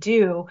 and they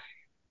do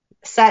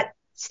set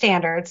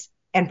standards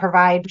and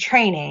provide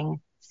training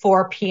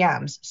for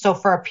PMs. So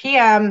for a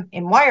PM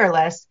in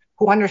wireless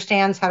who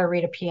understands how to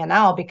read a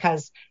P&L,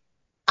 because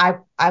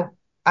I'm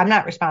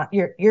not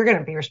responsible. You're going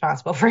to be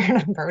responsible for your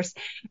numbers.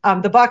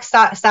 The buck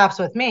stops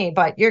with me,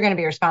 but you're going to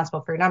be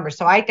responsible for your numbers.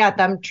 So I got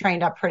them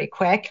trained up pretty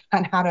quick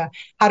on how to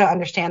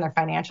understand their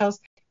financials.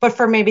 But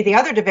for maybe the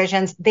other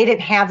divisions, they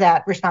didn't have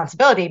that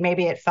responsibility.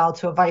 Maybe it fell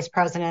to a vice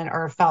president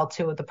or fell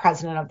to the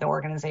president of the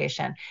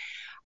organization.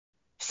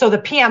 So the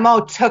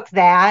PMO took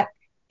that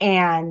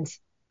and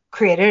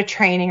created a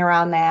training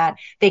around that.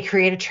 They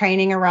created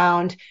training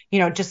around,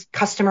 just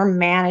customer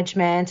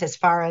management as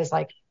far as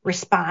like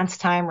response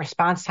time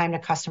to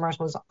customers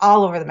was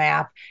all over the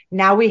map.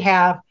 Now we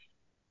have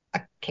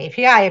a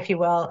KPI, if you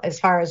will,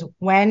 as far as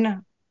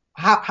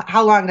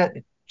how long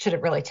should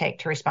it really take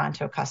to respond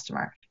to a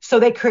customer. So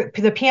the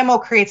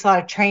PMO creates a lot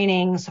of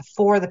trainings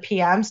for the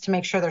PMs to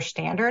make sure they're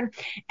standard.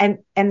 And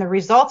the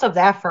results of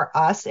that for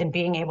us in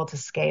being able to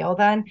scale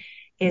then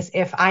is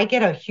if I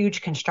get a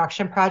huge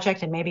construction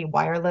project and maybe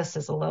wireless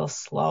is a little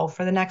slow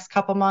for the next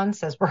couple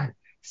months, as we're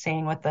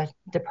seeing with the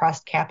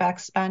depressed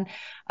CapEx spend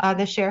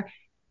this year,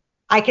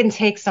 I can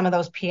take some of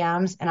those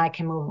PMs and I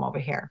can move them over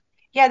here.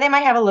 Yeah, they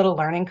might have a little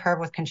learning curve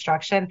with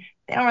construction.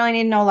 They don't really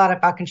need to know a lot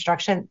about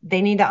construction.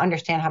 They need to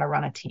understand how to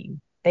run a team.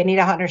 They need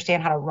to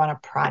understand how to run a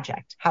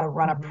project, how to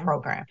run a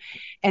program.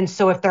 And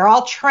so if they're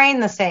all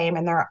trained the same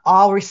and they're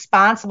all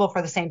responsible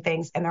for the same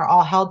things and they're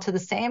all held to the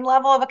same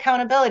level of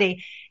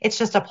accountability, it's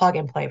just a plug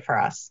and play for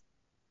us.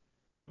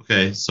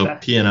 Okay, so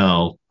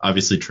P&L,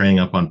 obviously training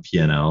up on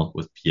P&L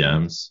with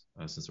PMs,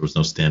 since there was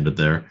no standard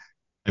there.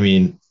 I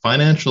mean,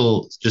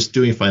 just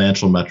doing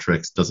financial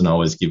metrics doesn't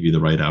always give you the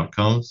right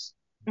outcomes,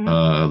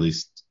 at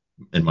least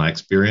in my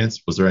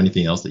experience. Was there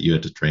anything else that you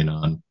had to train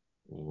on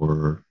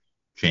or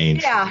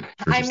change in terms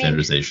of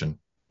standardization?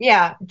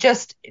 Yeah,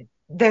 just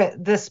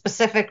the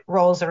specific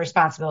roles and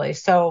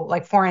responsibilities. So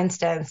like, for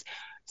instance,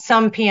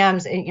 some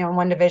PMs, in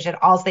one division,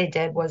 all they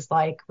did was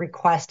like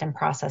request and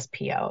process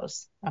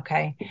POs.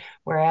 Okay.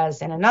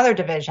 Whereas in another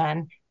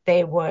division,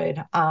 they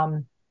would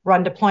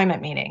run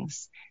deployment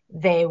meetings.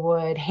 They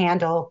would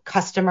handle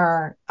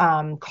customer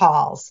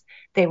calls.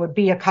 They would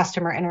be a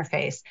customer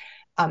interface.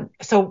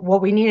 So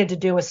what we needed to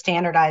do was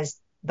standardize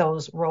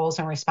those roles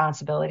and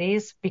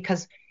responsibilities,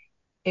 because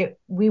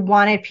we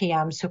wanted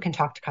PMs who can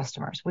talk to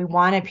customers. We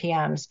wanted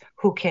PMs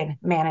who can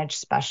manage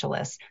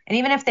specialists. And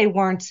even if they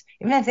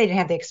didn't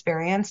have the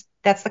experience,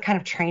 that's the kind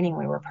of training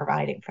we were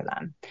providing for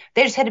them.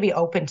 They just had to be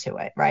open to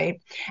it,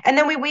 right? And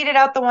then we weeded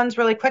out the ones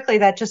really quickly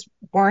that just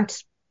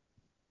weren't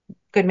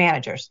good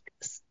managers.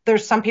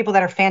 There's some people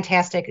that are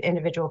fantastic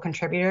individual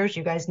contributors.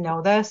 You guys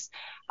know this,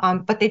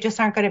 but they just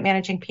aren't good at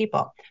managing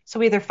people. So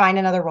we either find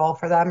another role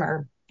for them,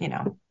 or, we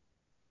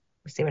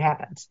see what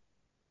happens.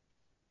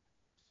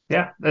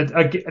 Yeah,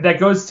 that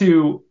goes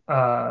to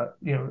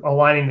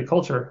aligning the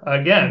culture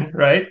again,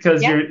 right?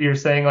 Because you're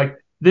saying, like,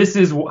 this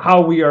is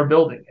how we are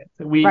building it.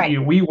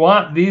 We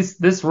want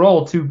this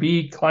role to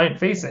be client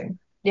facing.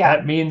 Yeah,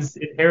 that means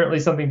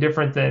inherently something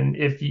different than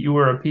if you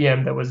were a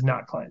PM that was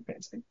not client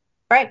facing.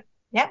 Right.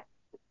 Yeah.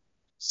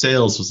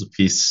 Sales was a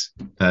piece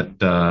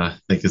that I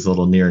think is a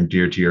little near and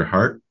dear to your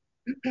heart.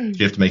 Did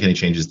you have to make any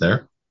changes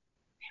there?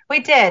 We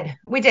did.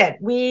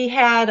 We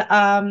had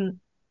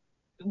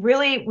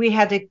we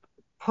had to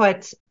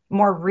put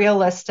more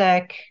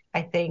realistic,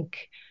 I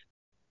think,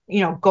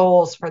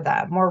 goals for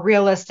them. More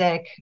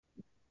realistic,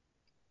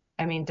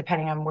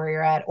 depending on where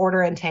you're at,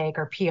 order intake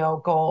or PO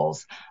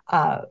goals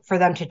for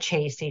them to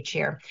chase each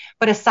year.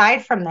 But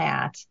aside from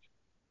that,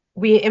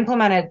 we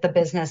implemented the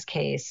business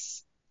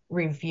case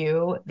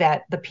review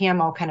that the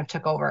PMO kind of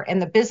took over. And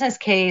the business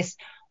case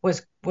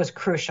was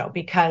crucial,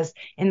 because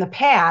in the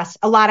past,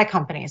 a lot of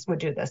companies would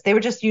do this. They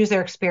would just use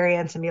their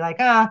experience and be like,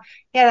 yeah,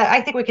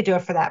 I think we could do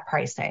it for that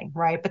pricing,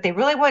 right? But they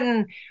really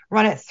wouldn't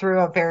run it through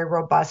a very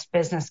robust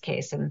business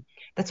case. And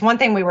that's one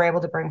thing we were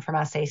able to bring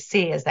from SAC,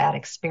 is that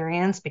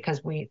experience,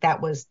 because that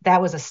was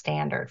a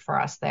standard for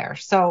us there.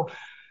 So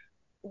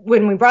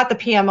when we created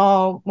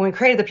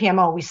the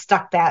PMO, we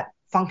stuck that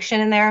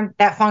function in there.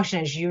 That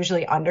function is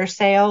usually under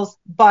sales,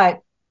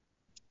 but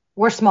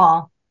we're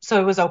small, so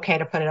it was okay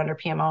to put it under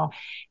PMO.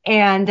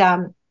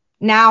 And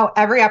now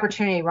every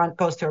opportunity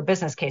goes through a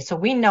business case. So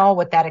we know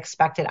what that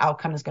expected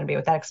outcome is going to be,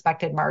 what that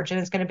expected margin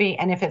is going to be,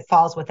 and if it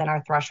falls within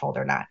our threshold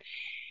or not.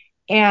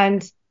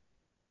 And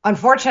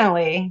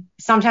unfortunately,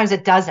 sometimes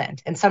it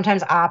doesn't. And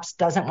sometimes ops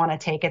doesn't want to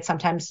take it.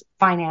 Sometimes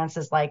finance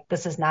is like,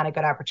 this is not a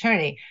good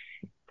opportunity.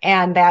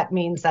 And that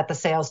means that the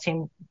sales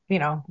team,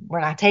 we're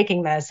not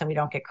taking this and we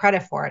don't get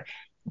credit for it.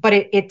 But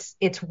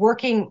it's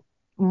working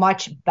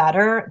much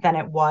better than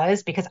it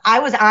was, because when I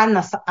was on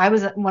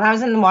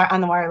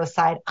the wireless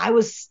side, I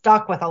was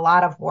stuck with a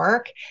lot of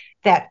work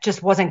that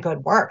just wasn't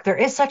good work. There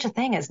is such a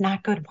thing as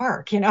not good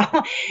work, and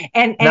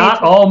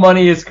not all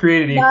money is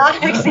created equal.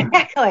 Not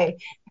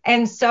exactly.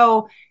 And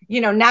so,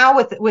 now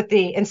with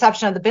the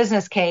inception of the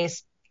business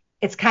case,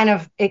 it kind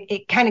of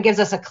gives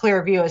us a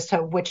clear view as to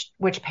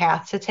which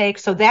path to take.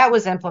 So that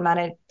was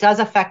implemented, does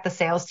affect the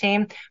sales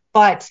team,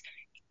 but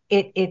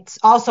it's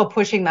also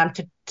pushing them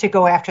to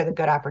go after the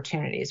good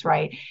opportunities,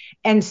 right?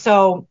 And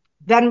so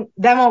then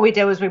what we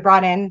did was we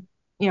brought in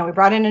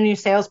a new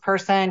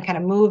salesperson, kind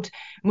of moved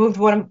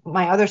one of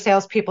my other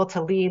salespeople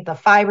to lead the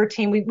fiber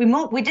team.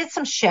 We did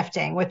some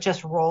shifting with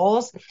just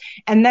roles,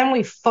 and then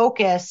we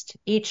focused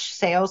each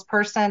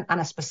salesperson on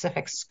a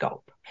specific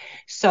scope.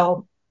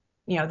 So,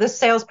 this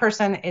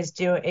salesperson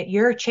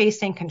you're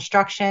chasing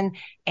construction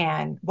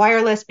and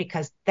wireless,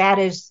 because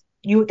that's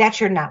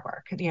your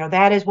network.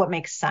 That is what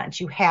makes sense.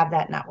 You have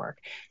that network.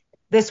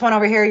 This one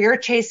over here, you're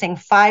chasing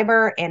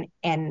fiber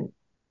and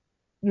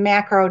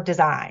macro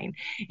design.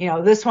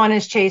 This one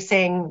is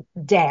chasing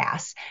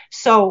DAS.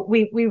 So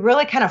we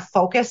really kind of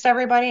focused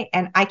everybody,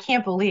 and I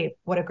can't believe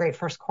what a great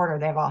first quarter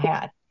they've all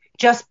had,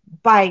 just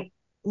by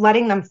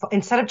letting them,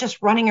 instead of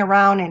just running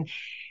around and,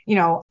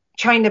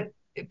 trying to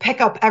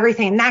pick up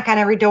everything and knock on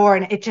every door.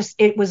 And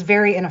it was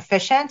very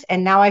inefficient.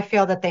 And now I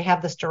feel that they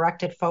have this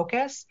directed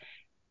focus.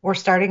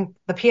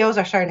 The POs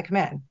are starting to come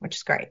in, which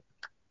is great.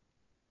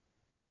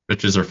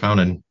 Riches are found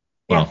in,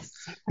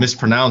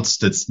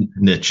 mispronounced it's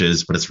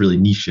niches, but it's really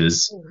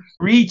niches.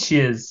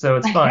 Reaches, so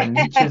it's fine.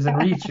 Niches and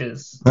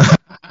reaches.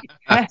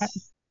 I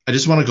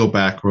just want to go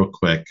back real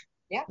quick.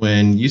 Yeah.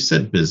 When you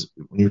said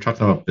when you were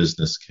talking about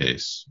business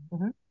case,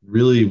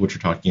 really what you're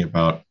talking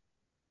about,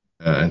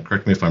 and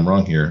correct me if I'm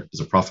wrong here, is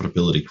a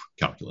profitability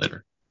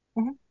calculator.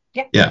 Mm-hmm.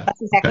 Yeah, Yeah.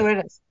 that's exactly what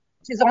it is.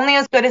 It's only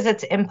as good as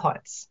its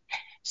inputs.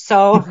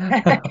 So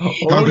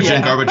Garbage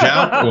in, garbage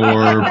out,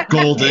 or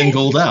gold in,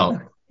 gold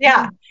out.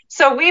 Yeah.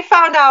 So we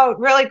found out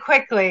really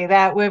quickly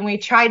that when we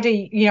tried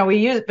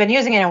to, been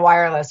using it in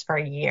wireless for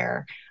a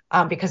year,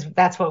 because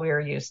that's what we were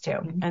used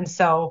to. And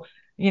so,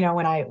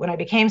 when I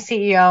became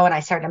CEO and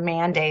I started to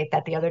mandate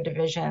that the other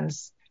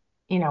divisions,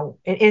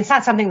 it's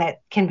not something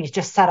that can be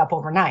just set up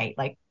overnight,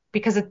 like,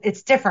 because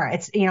it's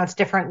different. It's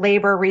different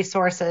labor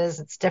resources.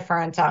 It's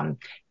different,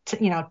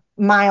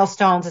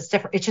 milestones. It's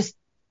different. It's just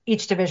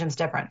each division's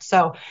different.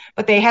 So,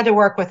 but they had to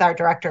work with our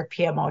director of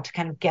PMO to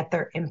kind of get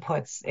their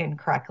inputs in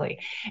correctly.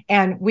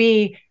 And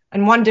we,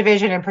 in one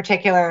division in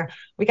particular,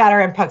 we got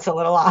our inputs a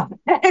little off.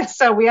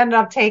 So we ended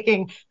up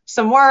taking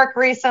some work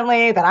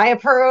recently that I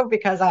approved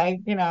because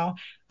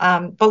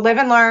but live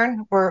and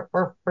learn.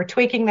 We're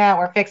tweaking that.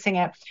 We're fixing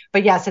it.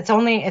 But yes, it's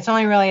only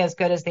really as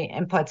good as the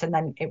inputs. And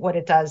then what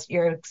it does,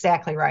 you're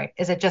exactly right,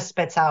 is it just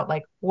spits out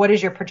like, what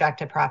is your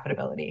projected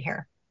profitability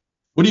here?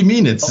 What do you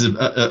mean?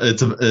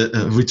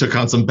 We took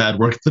on some bad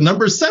work. The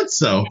numbers said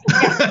so.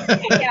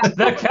 Yeah.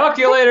 The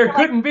calculator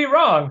couldn't be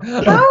wrong.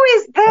 How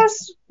is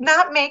this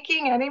not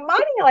making any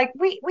money? Like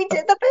we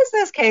did the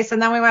business case,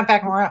 and then we went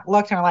back and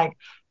looked, and we're like,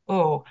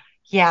 oh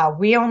yeah,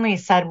 we only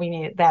said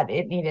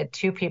it needed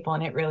 2 people,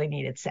 and it really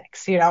needed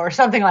 6, or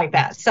something like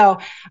that. So,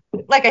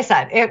 like I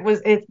said, it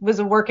was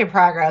a work in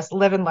progress,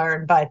 live and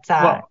learn. But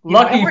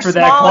lucky for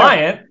that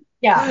client.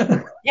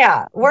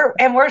 Yeah.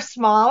 We're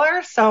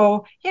smaller.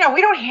 So, we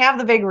don't have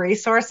the big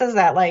resources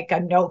that like a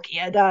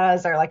Nokia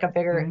does, or like a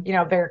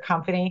bigger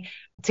company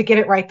to get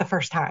it right the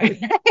first time.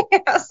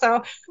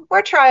 So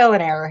we're trial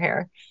and error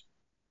here.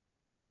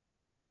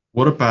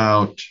 What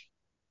about,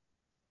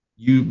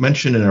 you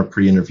mentioned in our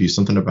pre-interview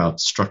something about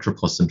structure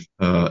plus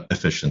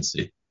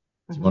efficiency.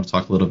 Do you want to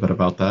talk a little bit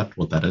about that,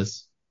 what that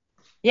is?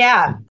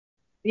 Yeah.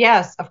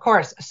 Yes, of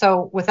course.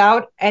 So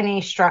without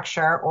any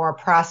structure or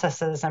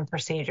processes and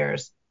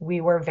procedures, we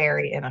were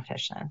very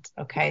inefficient.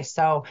 Okay.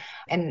 So,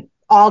 and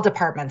all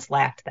departments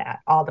lacked that,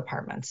 all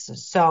departments.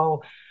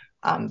 So,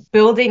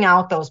 building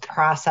out those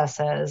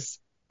processes,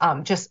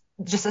 just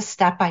a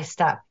step by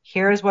step.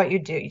 Here's what you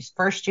do.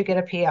 First, you get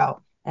a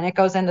PO and it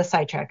goes into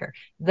Site Tracker.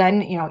 Then,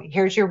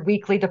 here's your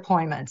weekly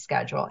deployment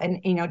schedule,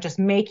 and, just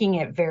making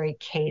it very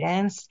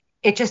cadenced.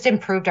 It just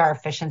improved our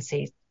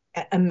efficiency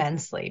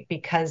immensely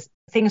because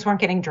things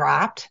weren't getting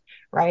dropped,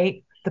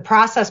 right? The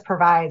process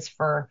provides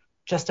for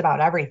just about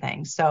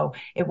everything. So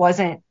it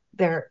wasn't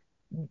there,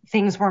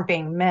 things weren't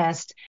being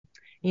missed.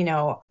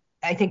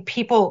 I think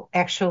people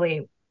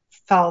actually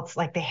felt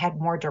like they had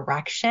more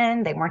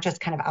direction. They weren't just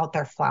kind of out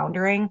there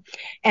floundering.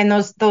 And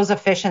those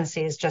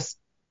efficiencies just,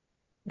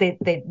 they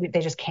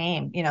just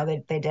came,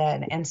 they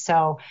did. And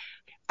so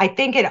I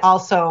think it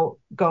also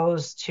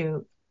goes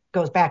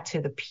back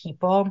to the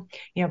people.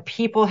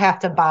 People have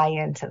to buy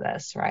into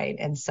this, right?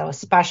 And so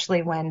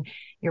especially when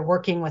you're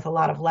working with a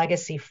lot of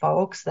legacy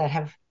folks that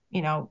have,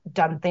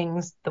 done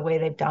things the way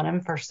they've done them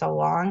for so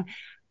long,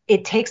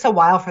 it takes a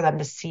while for them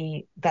to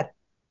see that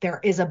there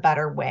is a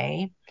better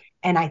way.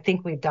 And I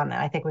think we've done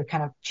that. I think we've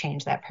kind of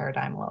changed that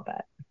paradigm a little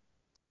bit.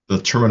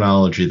 The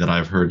terminology that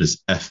I've heard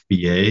is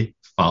FBA,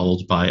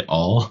 followed by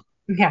all.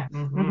 Yeah.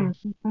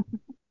 Mm-hmm.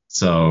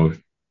 So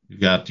you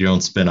got your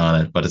own spin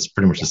on it, but it's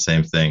pretty much the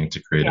same thing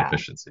to create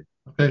efficiency.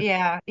 Okay.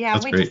 Yeah.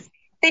 That's great.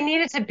 They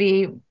needed to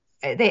be,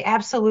 they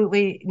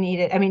absolutely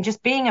needed,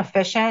 just being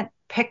efficient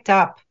picked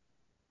up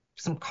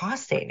some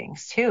cost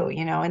savings too,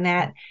 and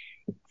that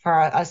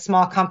for a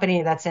small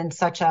company that's in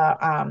such a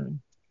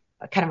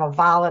kind of a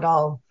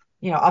volatile,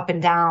 up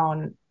and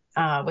down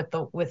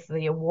with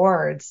the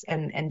awards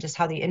and just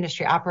how the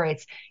industry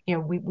operates,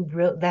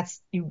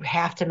 you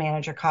have to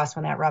manage your costs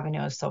when that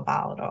revenue is so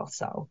volatile.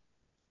 So.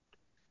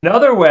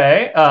 Another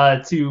way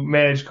to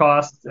manage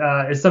costs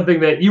is something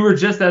that you were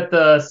just at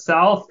the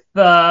South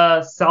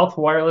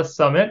Wireless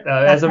Summit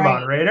as a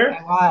moderator.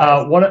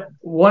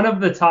 One of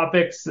the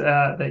topics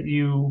that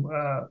you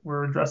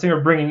were addressing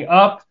or bringing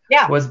up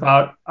was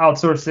about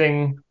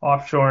outsourcing,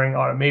 offshoring,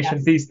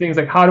 automation, these things.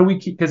 Like, how do we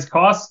keep, because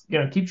costs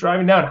keep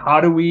driving down, how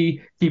do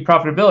we keep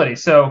profitability?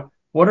 So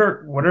what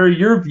are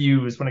your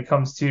views when it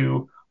comes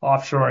to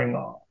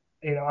offshoring,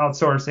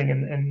 outsourcing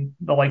and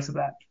the likes of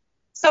that?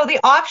 So the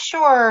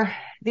offshore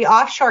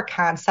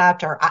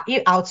concept, or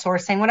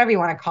outsourcing, whatever you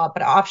want to call it,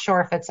 but offshore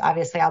if it's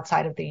obviously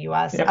outside of the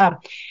U.S.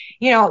 Yep.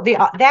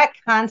 That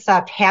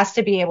concept has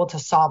to be able to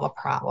solve a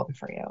problem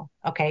for you.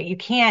 Okay, you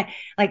can't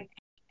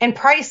and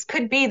price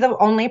could be the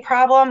only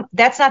problem.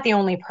 That's not the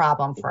only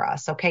problem for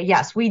us. Okay,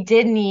 yes, we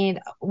do need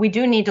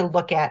to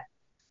look at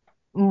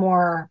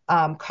more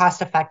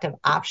cost-effective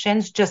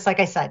options. Just like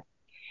I said,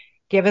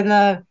 given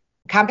the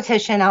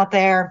competition out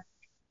there.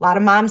 A lot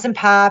of moms and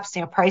pops,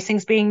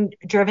 pricing's being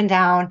driven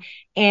down.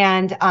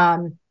 And,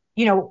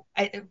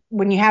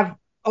 when you have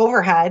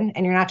overhead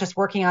and you're not just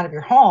working out of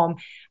your home,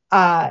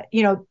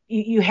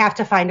 you have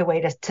to find a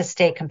way to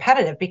stay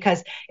competitive,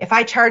 because if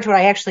I charge what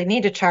I actually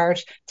need to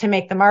charge to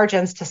make the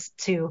margins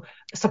to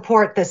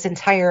support this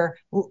entire,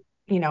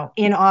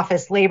 in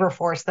office labor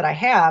force that I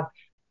have,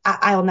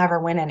 I'll never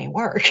win any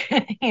work,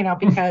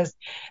 because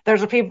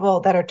there's people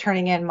that are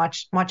turning in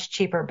much, much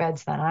cheaper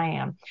bids than I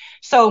am.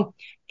 So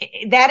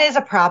that is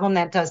a problem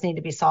that does need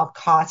to be solved,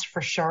 cost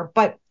for sure.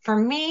 But for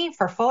me,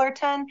 for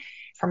Fullerton,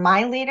 for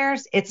my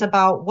leaders, it's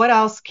about what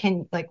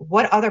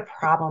other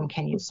problem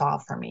can you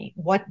solve for me?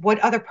 What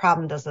other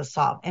problem does this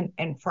solve?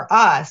 And for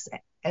us,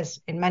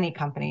 as in many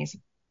companies,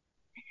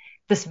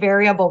 this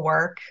variable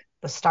work,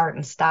 the start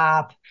and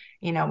stop,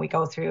 we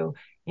go through,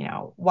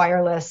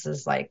 wireless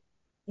is like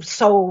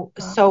so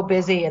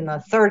busy in the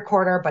third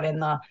quarter, but in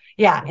the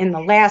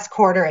last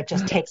quarter, it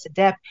just takes a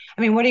dip.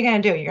 I mean, what are you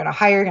going to do? You're going to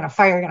hire, you're going to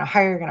fire, you're going to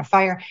hire, you're going to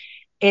fire.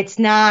 It's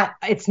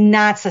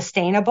not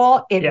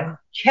sustainable. It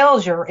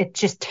it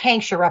just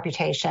tanks your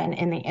reputation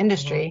in the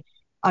industry.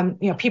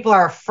 People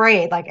are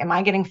afraid, like, am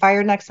I getting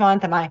fired next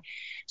month?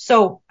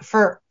 So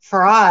for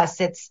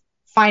us, it's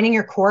finding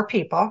your core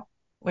people,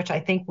 which I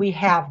think we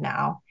have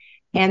now.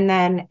 And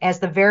then as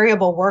the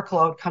variable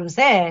workload comes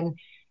in,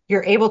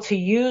 you're able to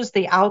use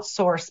the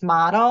outsource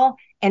model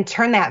and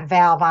turn that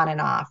valve on and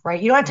off, right?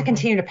 You don't have to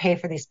continue to pay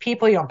for these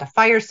people. You don't have to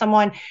fire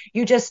someone.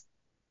 You just,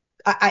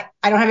 I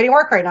don't have any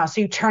work right now. So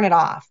you turn it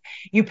off.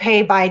 You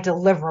pay by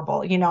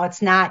deliverable.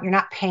 You're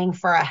not paying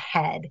for a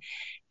head.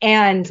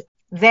 And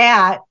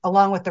that,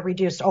 along with the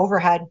reduced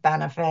overhead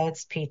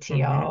benefits,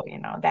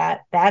 PTO,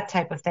 that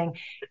type of thing,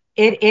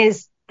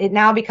 it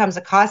now becomes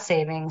a cost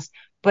savings,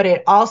 but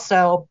it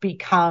also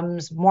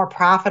becomes more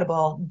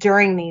profitable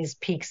during these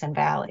peaks and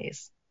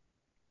valleys.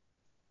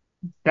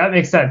 That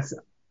makes sense.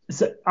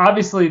 So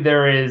obviously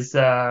there is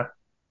a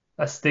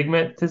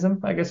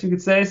stigmatism, I guess you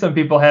could say. Some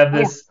people have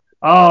this,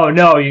 oh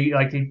no, you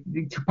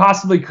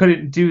possibly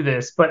couldn't do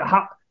this. But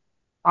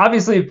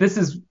obviously if this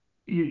is,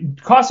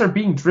 costs are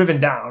being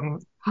driven down,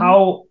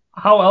 how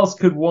else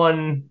could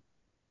one?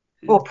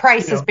 Well,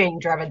 price is being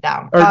driven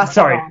down. Costs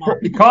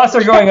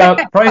are going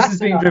up. Price is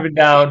being driven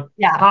down.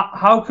 Yeah.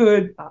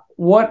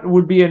 What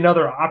would be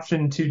another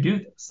option to do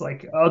this?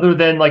 Like, other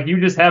than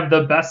you just have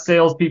the best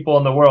salespeople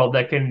in the world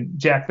that can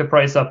jack the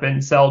price up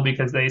and sell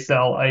because they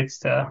sell ice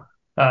to,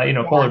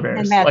 polar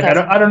bears.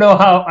 I don't know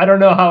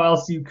how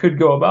else you could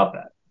go about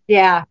that.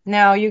 Yeah,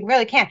 no, you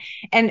really can't.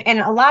 And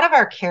a lot of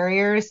our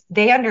carriers,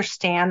 they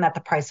understand that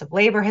the price of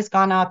labor has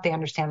gone up. They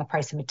understand the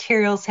price of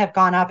materials have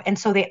gone up. And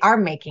so they are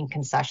making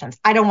concessions.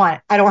 I don't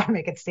want to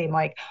make it seem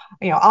like,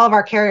 all of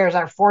our carriers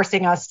are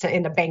forcing us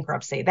into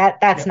bankruptcy.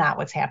 That's not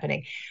what's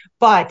happening.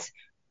 But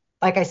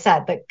like I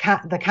said,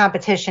 the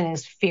competition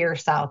is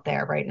fierce out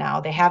there right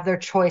now. They have their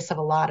choice of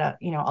a lot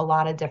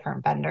of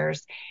different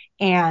vendors.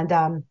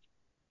 And,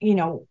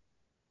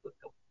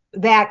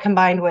 that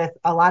combined with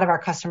a lot of our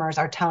customers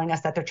are telling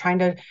us that they're trying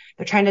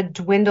to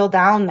dwindle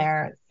down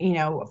their,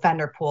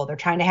 vendor pool. They're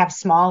trying to have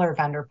smaller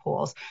vendor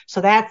pools.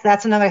 So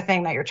that's another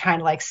thing that you're trying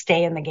to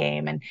stay in the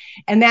game.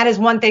 And that is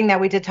one thing that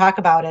we did talk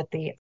about at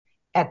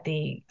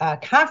the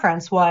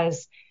conference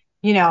was,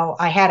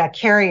 I had a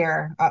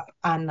carrier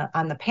on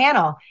the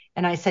panel,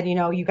 and I said,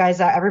 you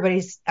guys,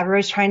 everybody's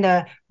trying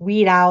to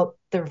weed out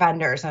their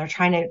vendors, and they're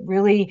trying to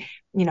really,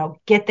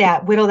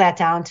 whittle that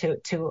down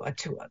to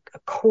a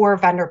core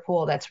vendor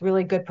pool that's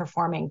really good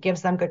performing,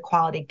 gives them good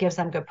quality, gives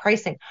them good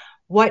pricing.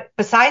 What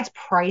besides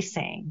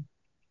pricing,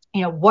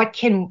 what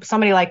can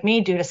somebody like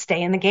me do to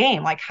stay in the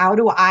game? Like, how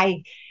do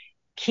I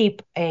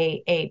keep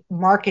a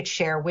market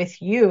share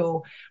with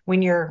you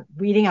when you're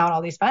weeding out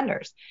all these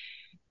vendors?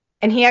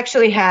 And he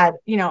actually had,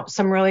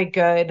 some really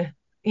good,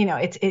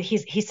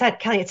 he said,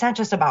 Kelly, it's not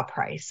just about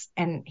price.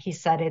 And he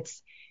said,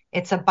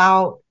 it's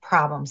about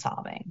problem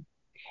solving.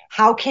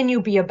 How can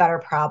you be a better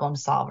problem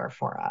solver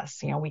for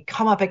us? We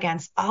come up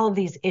against all of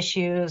these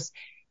issues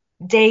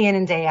day in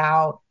and day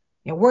out.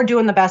 We're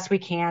doing the best we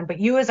can, but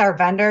you as our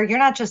vendor, you're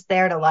not just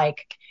there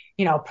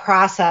to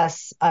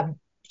process a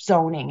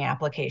zoning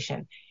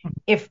application.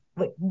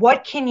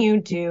 What can you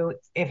do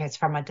if it's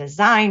from a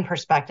design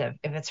perspective,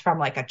 if it's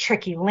from a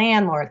tricky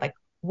landlord,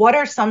 what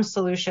are some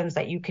solutions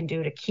that you can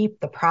do to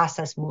keep the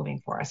process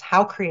moving for us?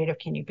 How creative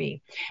can you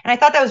be? And I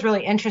thought that was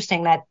really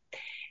interesting that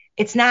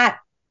it's not,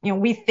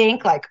 we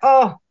think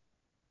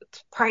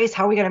price,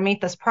 how are we going to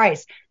meet this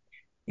price?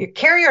 Your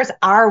carriers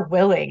are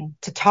willing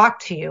to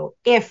talk to you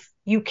if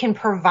you can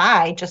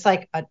provide, just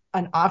like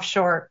an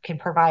offshore can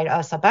provide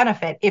us a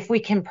benefit, if we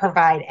can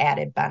provide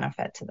added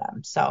benefit to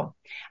them. So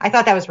I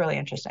thought that was really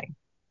interesting.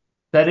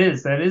 That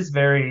is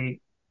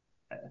very,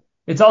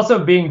 it's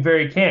also being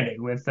very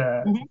candid with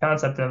the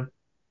concept of,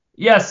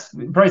 yes,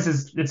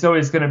 prices, it's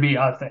always going to be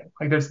a thing.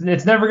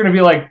 It's never going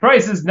to be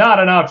price is not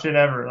an option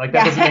ever.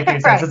 That doesn't make any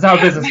sense. Right. That's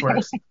how business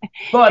works.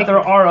 But there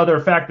are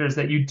other factors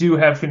that you do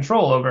have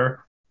control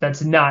over.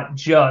 That's not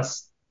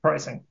just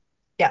pricing.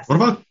 Yes. What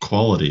about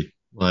quality?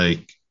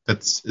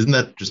 Isn't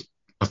that just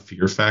a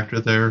fear factor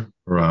there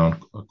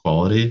around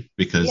quality?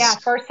 Because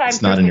first time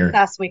it's not in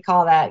success, we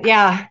call that.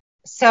 Yeah.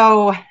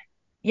 So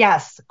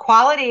yes,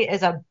 quality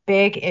is a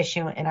big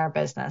issue in our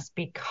business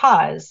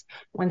because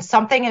when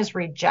something is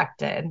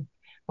rejected,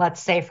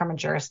 let's say from a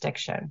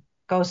jurisdiction,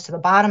 goes to the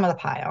bottom of the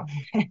pile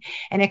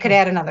and it could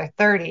add another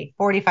 30,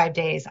 45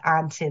 days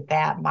onto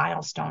that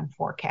milestone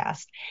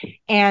forecast.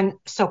 And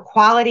so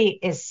quality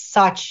is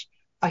such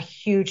a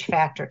huge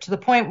factor, to the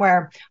point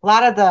where a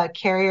lot of the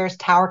carriers,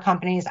 tower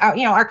companies,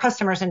 our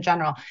customers in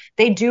general,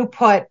 they do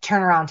put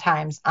turnaround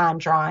times on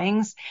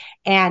drawings.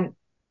 And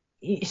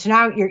so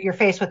now you're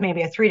faced with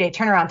maybe a 3-day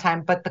turnaround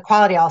time, but the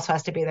quality also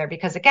has to be there,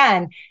 because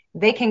again,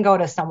 they can go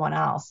to someone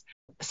else.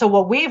 So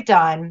what we've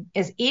done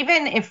is,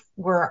 even if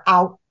we're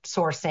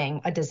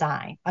outsourcing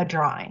a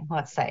drawing,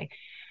 let's say,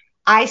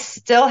 I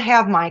still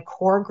have my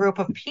core group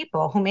of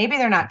people who maybe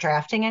they're not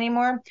drafting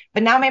anymore,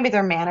 but now maybe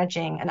they're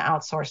managing an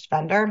outsourced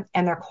vendor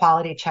and they're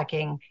quality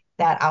checking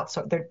that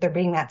outsource. They're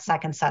being that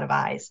second set of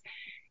eyes.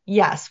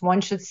 Yes,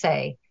 one should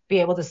be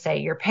able to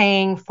say, you're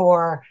paying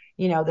for,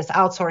 this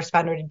outsourced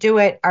vendor to do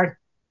it.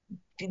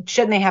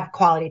 Shouldn't they have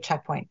quality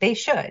checkpoint? They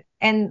should.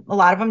 And a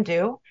lot of them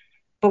do,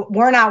 but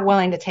we're not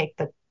willing to take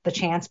the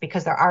chance,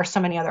 because there are so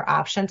many other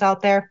options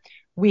out there.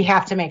 We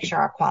have to make sure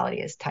our quality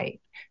is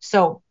tight.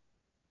 So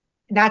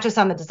not just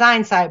on the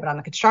design side, but on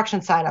the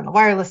construction side, on the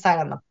wireless side,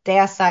 on the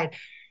DAS side,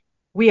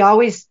 we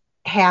always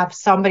have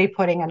somebody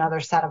putting another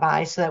set of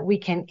eyes so that we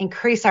can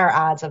increase our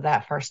odds of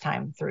that first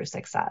time through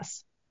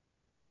success.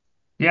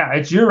 Yeah,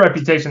 it's your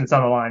reputation that's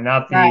on the line,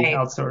 not the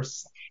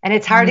outsource. And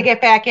it's hard to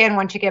get back in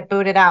once you get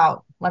booted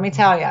out. Let me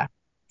tell you,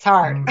 it's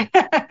hard.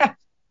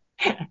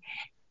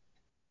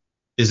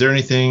 Is there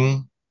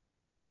anything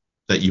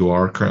that you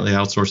are currently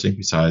outsourcing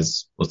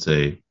besides, let's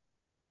say,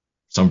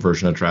 some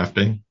version of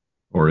drafting?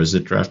 Or is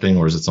it drafting,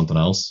 or is it something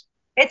else?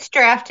 It's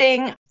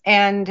drafting.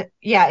 And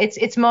yeah,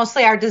 it's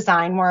mostly our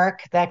design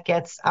work that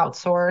gets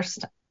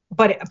outsourced,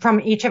 but from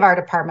each of our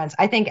departments.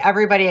 I think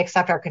everybody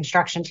except our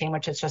construction team,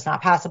 which is just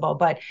not possible,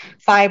 but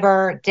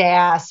fiber,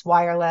 DAS,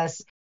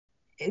 wireless,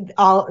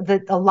 a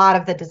lot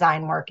of the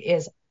design work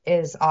is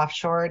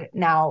offshored.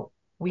 Now,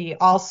 we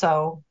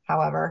also,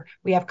 however,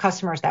 we have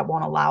customers that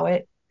won't allow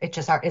it. It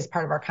just is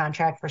part of our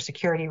contract for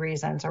security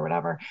reasons or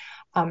whatever.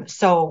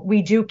 So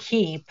we do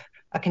keep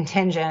a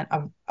contingent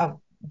of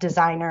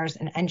designers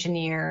and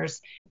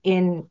engineers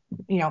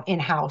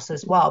in-house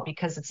as well,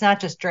 because it's not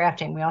just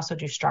drafting. We also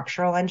do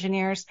structural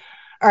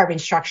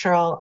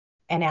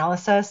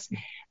analysis.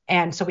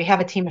 And so we have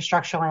a team of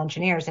structural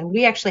engineers, and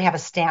we actually have a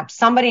stamp.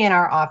 Somebody in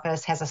our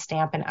office has a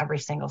stamp in every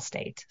single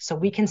state. So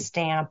we can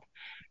stamp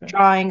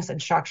drawings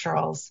and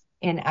structurals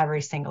in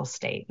every single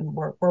state. And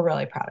we're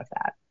really proud of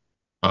that.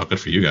 Oh, good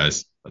for you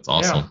guys. That's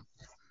awesome.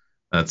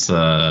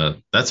 Yeah.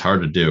 That's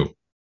hard to do.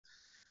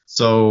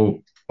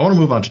 So I want to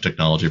move on to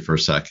technology for a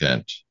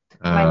second.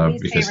 My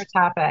least favorite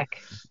topic.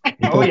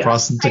 People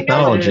processing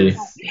technology.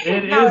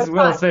 It is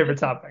Will's favorite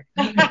topic.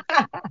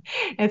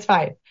 It's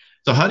fine.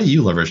 So how do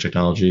you leverage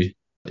technology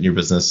in your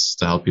business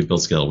to help you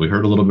build scale? We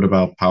heard a little bit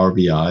about Power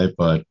BI,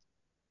 but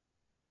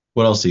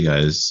what else do you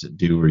guys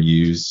do or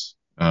use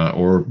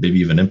or maybe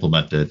even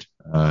implemented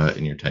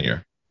in your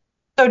tenure?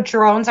 So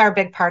drones are a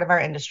big part of our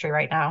industry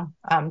right now.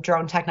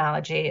 Drone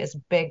technology is a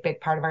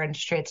big part of our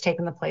industry. It's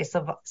taken the place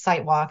of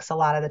site walks a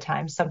lot of the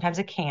time. Sometimes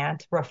it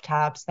can't,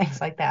 rooftops, things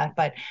like that.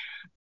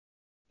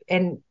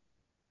 And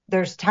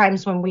there's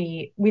times when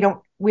we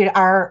don't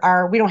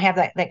have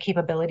that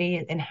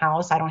capability in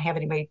house. I don't have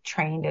anybody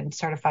trained and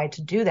certified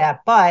to do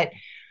that, but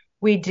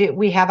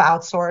we have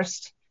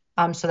outsourced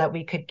so that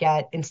we could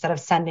get, instead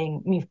of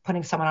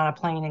putting someone on a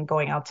plane and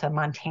going out to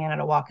Montana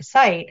to walk a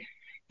site,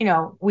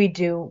 we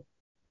do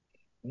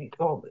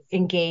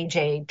engage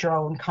a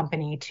drone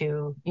company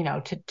to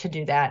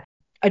do that.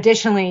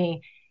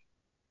 Additionally,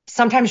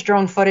 sometimes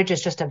drone footage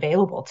is just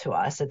available to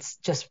us. It's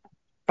just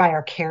by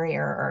our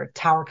carrier or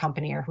tower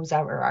company or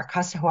whoever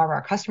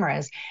our customer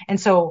is. And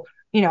so,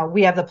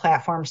 we have the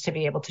platforms to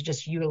be able to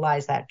just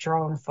utilize that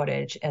drone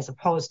footage, as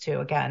opposed to,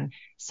 again,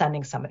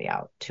 sending somebody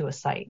out to a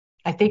site.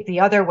 I think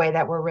the other way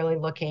that we're really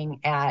looking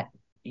at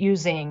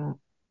using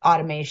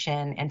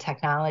automation and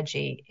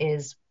technology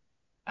is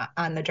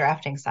on the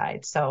drafting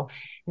side. So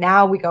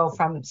now we go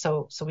from,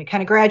 so we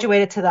kind of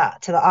graduated to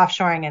the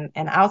offshoring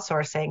and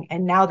outsourcing.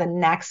 And now the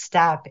next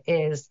step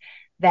is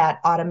that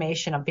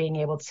automation of being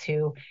able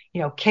to,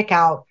 kick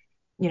out,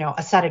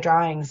 a set of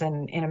drawings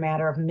in a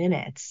matter of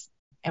minutes.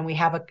 And we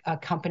have a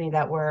company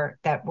that we're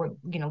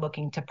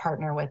looking to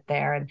partner with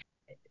there. And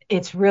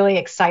it's really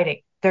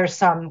exciting. There's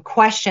some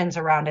questions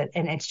around it,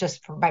 and it's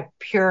just by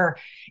pure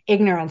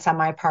ignorance on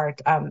my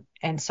part.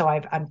 And so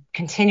I'm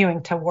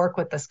continuing to work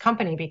with this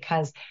company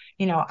because,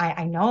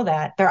 I know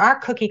that there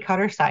are cookie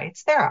cutter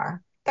sites.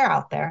 They're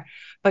out there.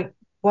 But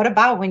what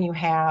about when you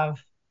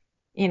have,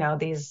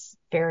 these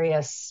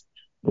various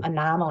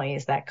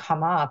anomalies that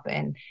come up?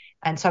 And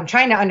so I'm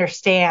trying to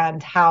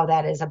understand how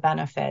that is a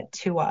benefit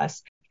to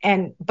us.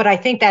 But I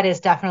think that is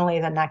definitely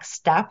the next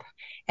step.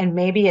 And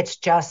maybe it's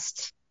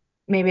just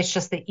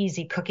the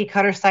easy cookie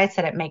cutter sites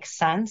that it makes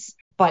sense.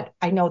 But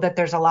I know that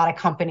there's a lot of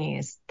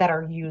companies that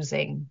are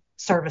using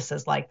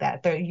services like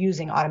that. They're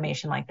using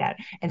automation like that.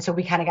 And so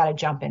we kind of got to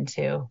jump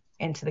into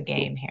the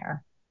game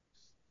here.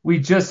 We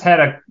just had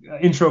an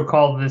intro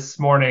call this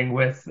morning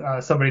with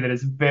somebody that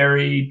is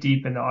very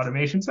deep in the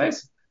automation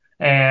space.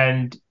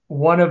 And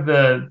one of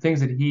the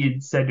things that he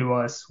had said to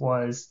us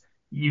was,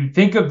 you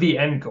think of the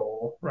end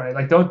goal, right?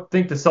 Like, don't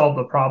think to solve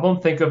the problem.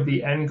 Think of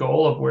the end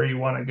goal of where you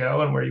want to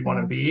go and where you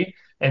want to be.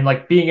 And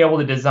like being able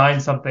to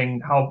design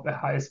something how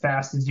as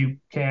fast as you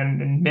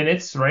can in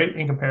minutes, right?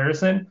 In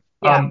comparison,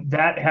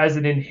 that has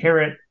an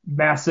inherent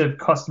massive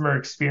customer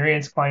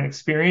experience, client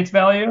experience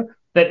value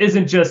that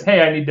isn't just,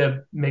 hey, I need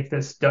to make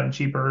this done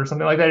cheaper or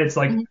something like that. It's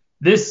like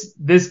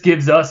this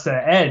gives us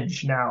an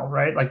edge now,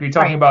 right? Like we're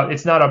talking about,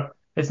 it's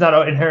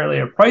not inherently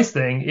a price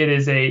thing. It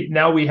is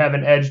now we have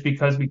an edge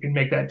because we can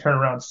make that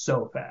turnaround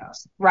so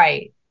fast.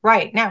 Right.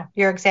 No,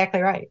 you're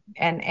exactly right.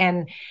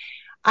 And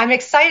I'm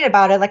excited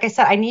about it. Like I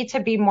said, I need to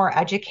be more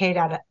educated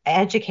on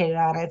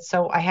it.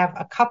 So I have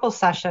a couple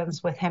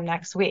sessions with him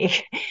next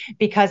week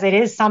because it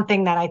is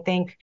something that I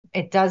think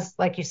it does,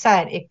 like you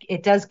said,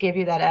 it does give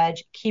you that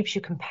edge, keeps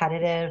you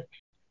competitive,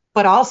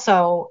 but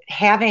also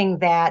having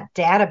that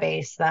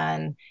database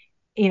then,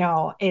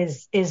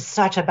 is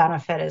such a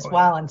benefit as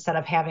well, instead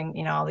of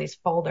having, all these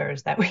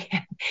folders that we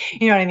have,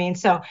 you know what I mean?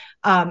 So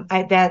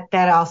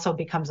that also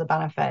becomes a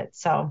benefit.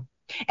 So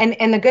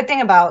and the good thing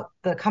about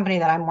the company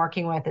that I'm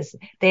working with is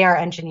they are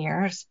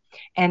engineers,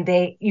 and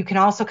you can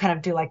also kind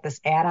of do like this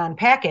add-on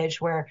package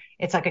where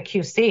it's like a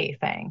QC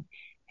thing.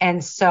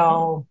 And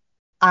so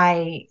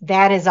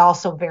that is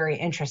also very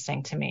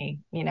interesting to me,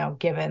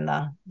 given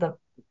the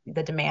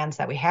demands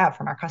that we have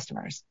from our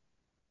customers.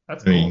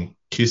 That's cool. I mean,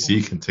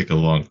 QC can take a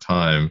long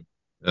time,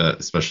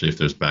 especially if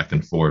there's back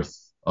and forth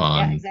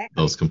on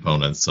those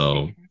components.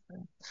 So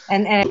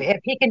And if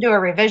he can do a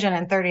revision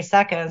in 30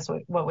 seconds,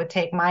 what would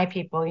take my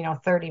people,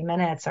 30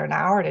 minutes or an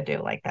hour to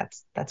do, like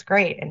that's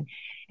great. And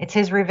it's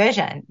his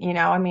revision,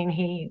 I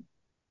mean,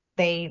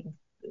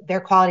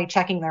 they're quality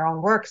checking their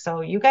own work.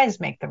 So you guys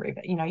make the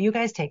revision, you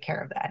guys take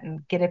care of that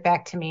and get it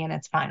back to me in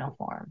its final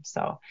form.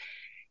 So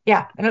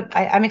yeah,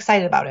 I'm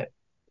excited about it.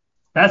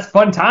 That's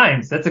fun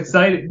times. That's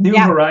exciting. New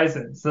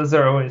horizons. Those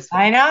are always fun.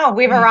 I know.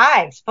 We've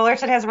arrived.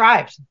 Fullerton has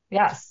arrived.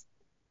 Yes.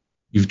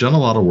 You've done a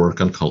lot of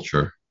work on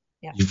culture.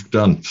 Yeah. You've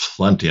done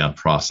plenty on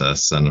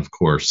process, and of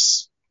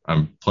course,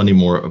 plenty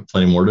more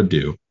to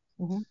do.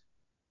 Mm-hmm.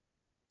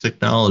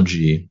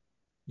 Technology,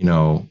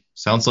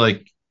 sounds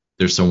like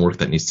there's some work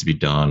that needs to be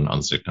done on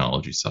the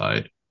technology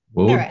side.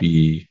 What would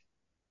be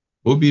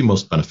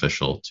most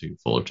beneficial to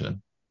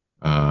Fullerton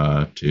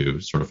to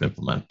sort of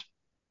implement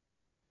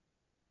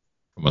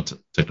from a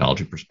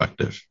technology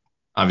perspective?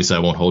 Obviously, I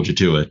won't hold you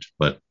to it,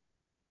 but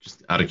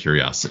just out of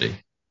curiosity,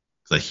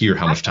 because I hear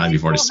how much time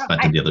you've already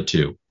spent in the other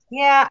two.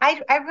 Yeah,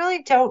 I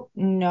really don't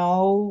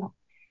know,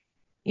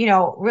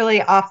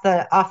 really off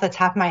the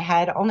top of my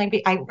head.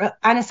 Honestly,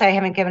 I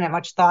haven't given it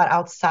much thought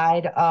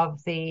outside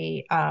of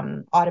the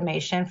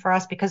automation for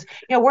us, because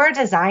we're a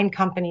design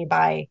company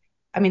that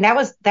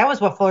was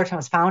what Fullerton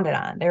was founded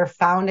on. They were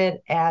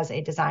founded as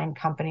a design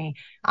company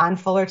on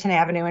Fullerton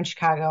Avenue in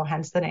Chicago,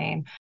 hence the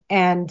name.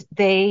 And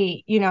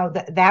they,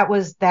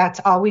 that's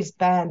always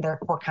been their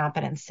core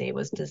competency,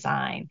 was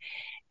design.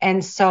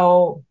 And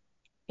so,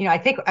 I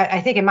think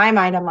in my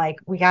mind, I'm like,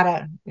 we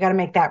gotta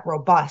make that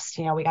robust.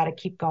 We gotta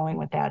keep going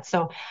with that.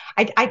 So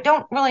I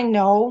don't really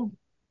know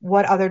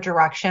what other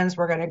directions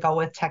we're going to go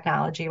with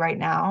technology right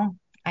now.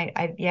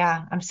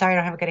 I'm sorry, I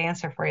don't have a good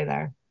answer for you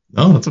there.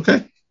 No, that's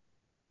okay.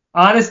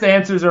 Honest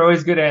answers are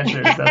always good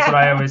answers. That's what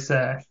I always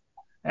say.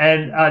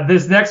 And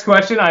this next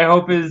question, I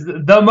hope, is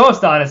the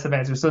most honest of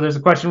answers. So there's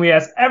a question we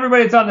ask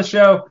everybody that's on the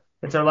show.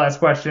 It's our last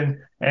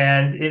question.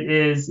 And it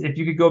is, if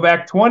you could go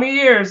back 20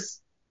 years,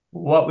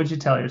 what would you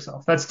tell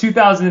yourself? That's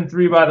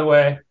 2003, by the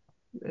way,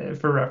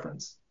 for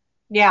reference.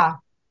 Yeah,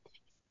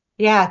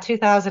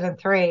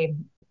 2003.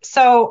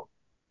 So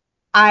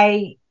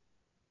I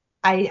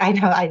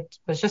know I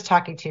was just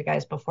talking to you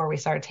guys before we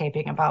started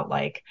taping about,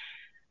 like,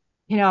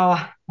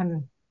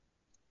 I'm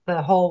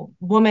the whole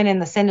woman in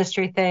this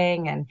industry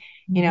thing. And,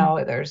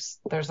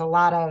 there's a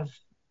lot of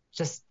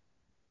just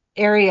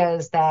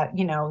areas that,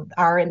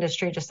 our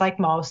industry, just like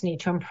most, need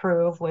to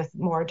improve with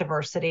more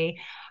diversity.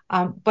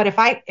 But if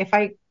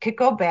I could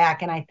go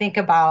back and I think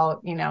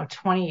about,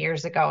 20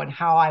 years ago, and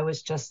how I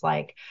was just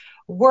like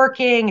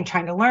working and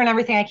trying to learn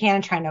everything I can,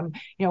 and trying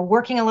to,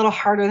 working a little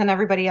harder than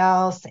everybody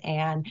else,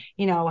 and,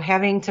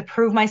 having to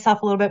prove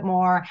myself a little bit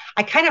more,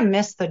 I kind of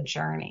missed the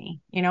journey.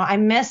 I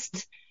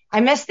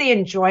missed the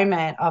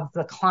enjoyment of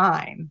the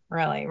climb,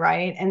 really,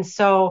 right? And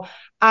so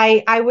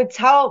I would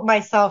tell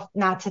myself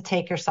not to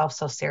take yourself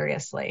so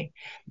seriously.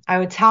 I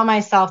would tell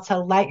myself to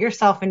let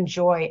yourself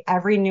enjoy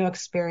every new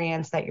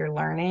experience that you're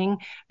learning,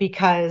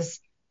 because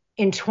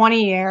in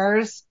 20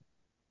 years,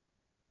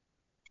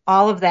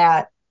 all of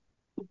that,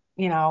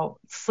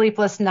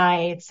 sleepless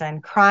nights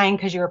and crying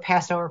because you were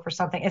passed over for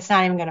something, it's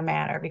not even going to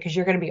matter, because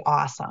you're going to be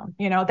awesome.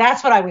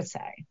 That's what I would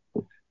say.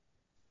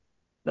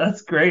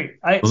 That's great.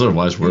 Those are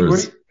wise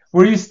words.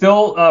 Were you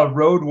still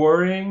road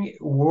warrioring?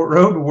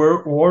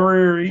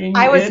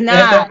 I was not.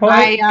 At that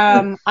point?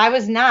 I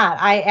was not.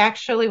 I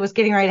actually was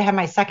getting ready to have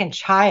my second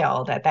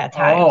child at that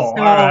time. Oh,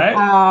 so, all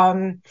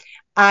right.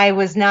 I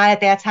was not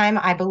at that time.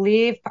 I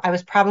believe I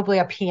was probably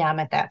a PM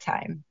at that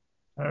time.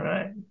 All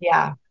right.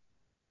 Yeah.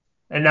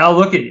 And now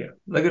look at you.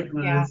 Look at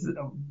Yeah.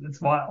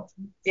 it's wild.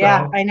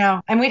 Yeah, So, I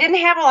know. And we didn't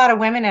have a lot of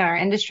women in our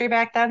industry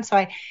back then.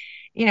 So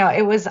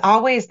it was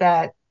always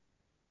that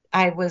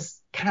I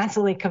was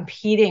constantly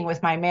competing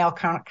with my male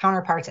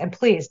counterparts. And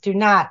please do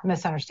not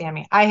misunderstand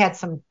me. I had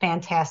some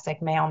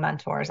fantastic male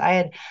mentors.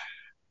 I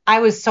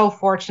was so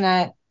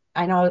fortunate.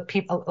 I know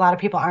a lot of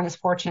people aren't as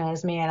fortunate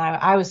as me. And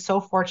I was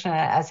so fortunate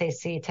at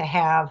SAC to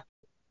have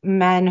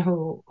men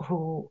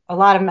a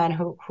lot of men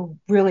who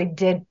really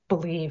did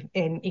believe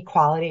in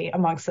equality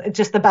amongst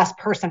just the best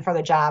person for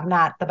the job,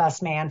 not the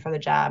best man for the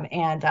job.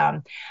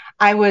 And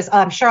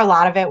I'm sure a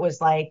lot of it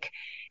was like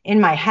in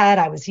my head.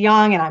 I was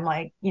young and I'm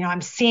like,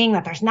 I'm seeing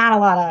that there's not a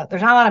lot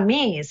of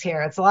me's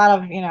here. It's a lot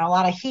of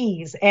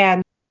he's.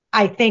 And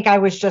I think I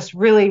was just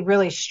really,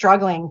 really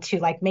struggling to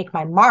like make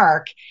my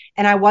mark,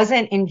 and I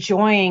wasn't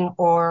enjoying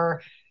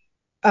or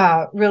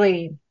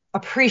really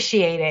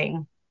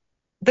appreciating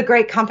the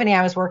great company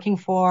I was working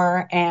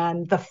for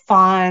and the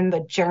fun, the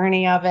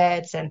journey of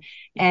it. And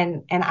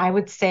I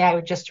would say I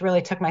would just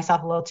really took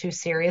myself a little too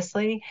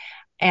seriously.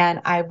 And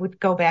I would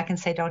go back and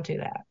say, don't do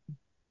that.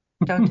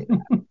 Don't do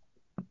that.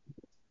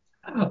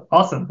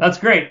 Awesome. That's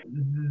great.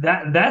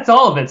 That's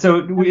all of it.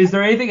 So is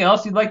there anything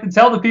else you'd like to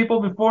tell the people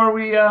before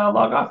we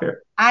log off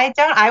here?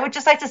 I would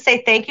just like to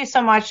say thank you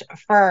so much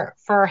for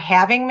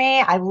having me.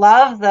 I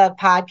love the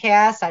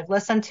podcast. I've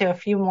listened to a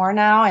few more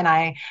now, and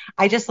I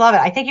just love it.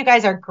 I think you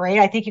guys are great.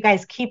 I think you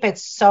guys keep it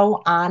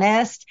so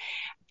honest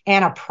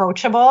and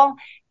approachable.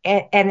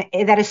 And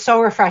that is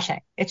so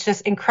refreshing. It's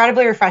just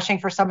incredibly refreshing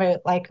for somebody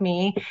like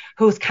me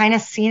who's kind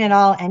of seen it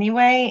all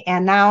anyway.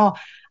 And now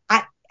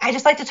I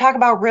just like to talk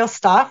about real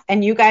stuff,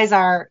 and you guys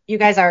are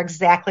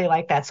exactly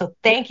like that. So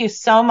thank you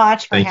so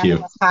much for having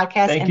this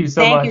podcast. Thank you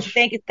so much.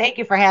 Thank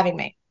you for having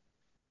me.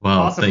 Well,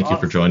 awesome, thank you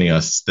for joining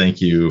us.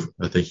 Thank you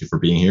for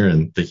being here,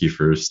 and thank you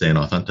for staying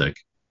authentic.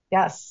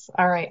 Yes.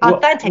 All right.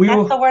 Authentic.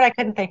 That's the word I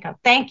couldn't think of.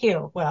 Thank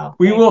you. Well,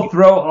 we will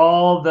throw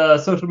all the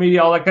social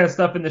media, all that kind of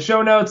stuff in the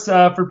show notes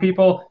for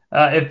people.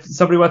 If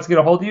somebody wants to get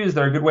a hold of you, is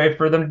there a good way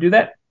for them to do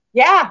that?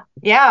 Yeah.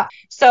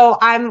 So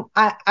I'm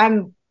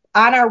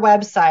on our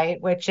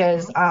website, which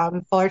is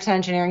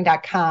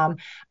fullertonengineering.com.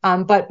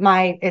 But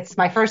it's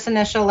my first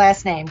initial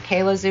last name,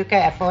 Lazuka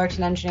at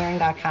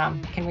fullertonengineering.com.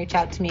 You can reach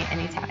out to me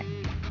anytime.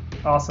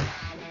 Awesome.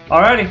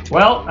 Alrighty.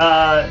 Well,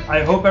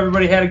 I hope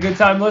everybody had a good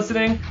time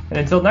listening. And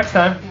until next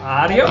time,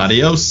 adios.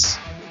 Adios.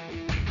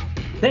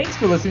 Thanks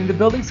for listening to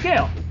Building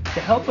Scale. To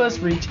help us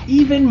reach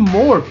even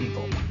more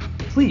people,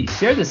 please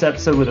share this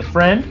episode with a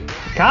friend,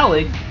 a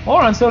colleague,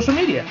 or on social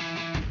media.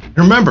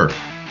 Remember,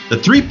 the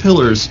 3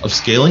 pillars of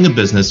scaling a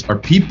business are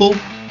people,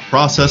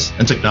 process,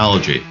 and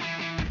technology.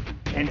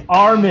 And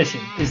our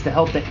mission is to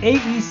help the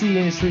AEC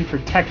industry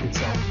protect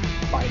itself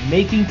by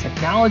making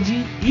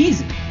technology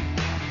easy.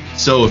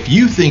 So if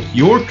you think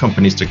your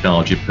company's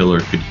technology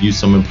pillar could use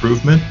some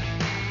improvement,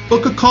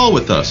 book a call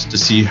with us to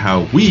see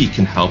how we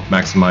can help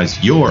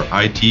maximize your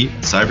IT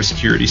and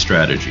cybersecurity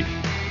strategy.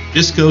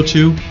 Just go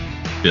to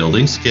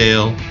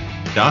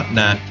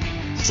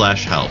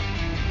buildingscale.net/help.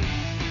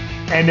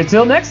 And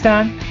until next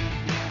time,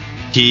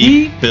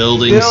 keep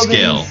building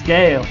scale.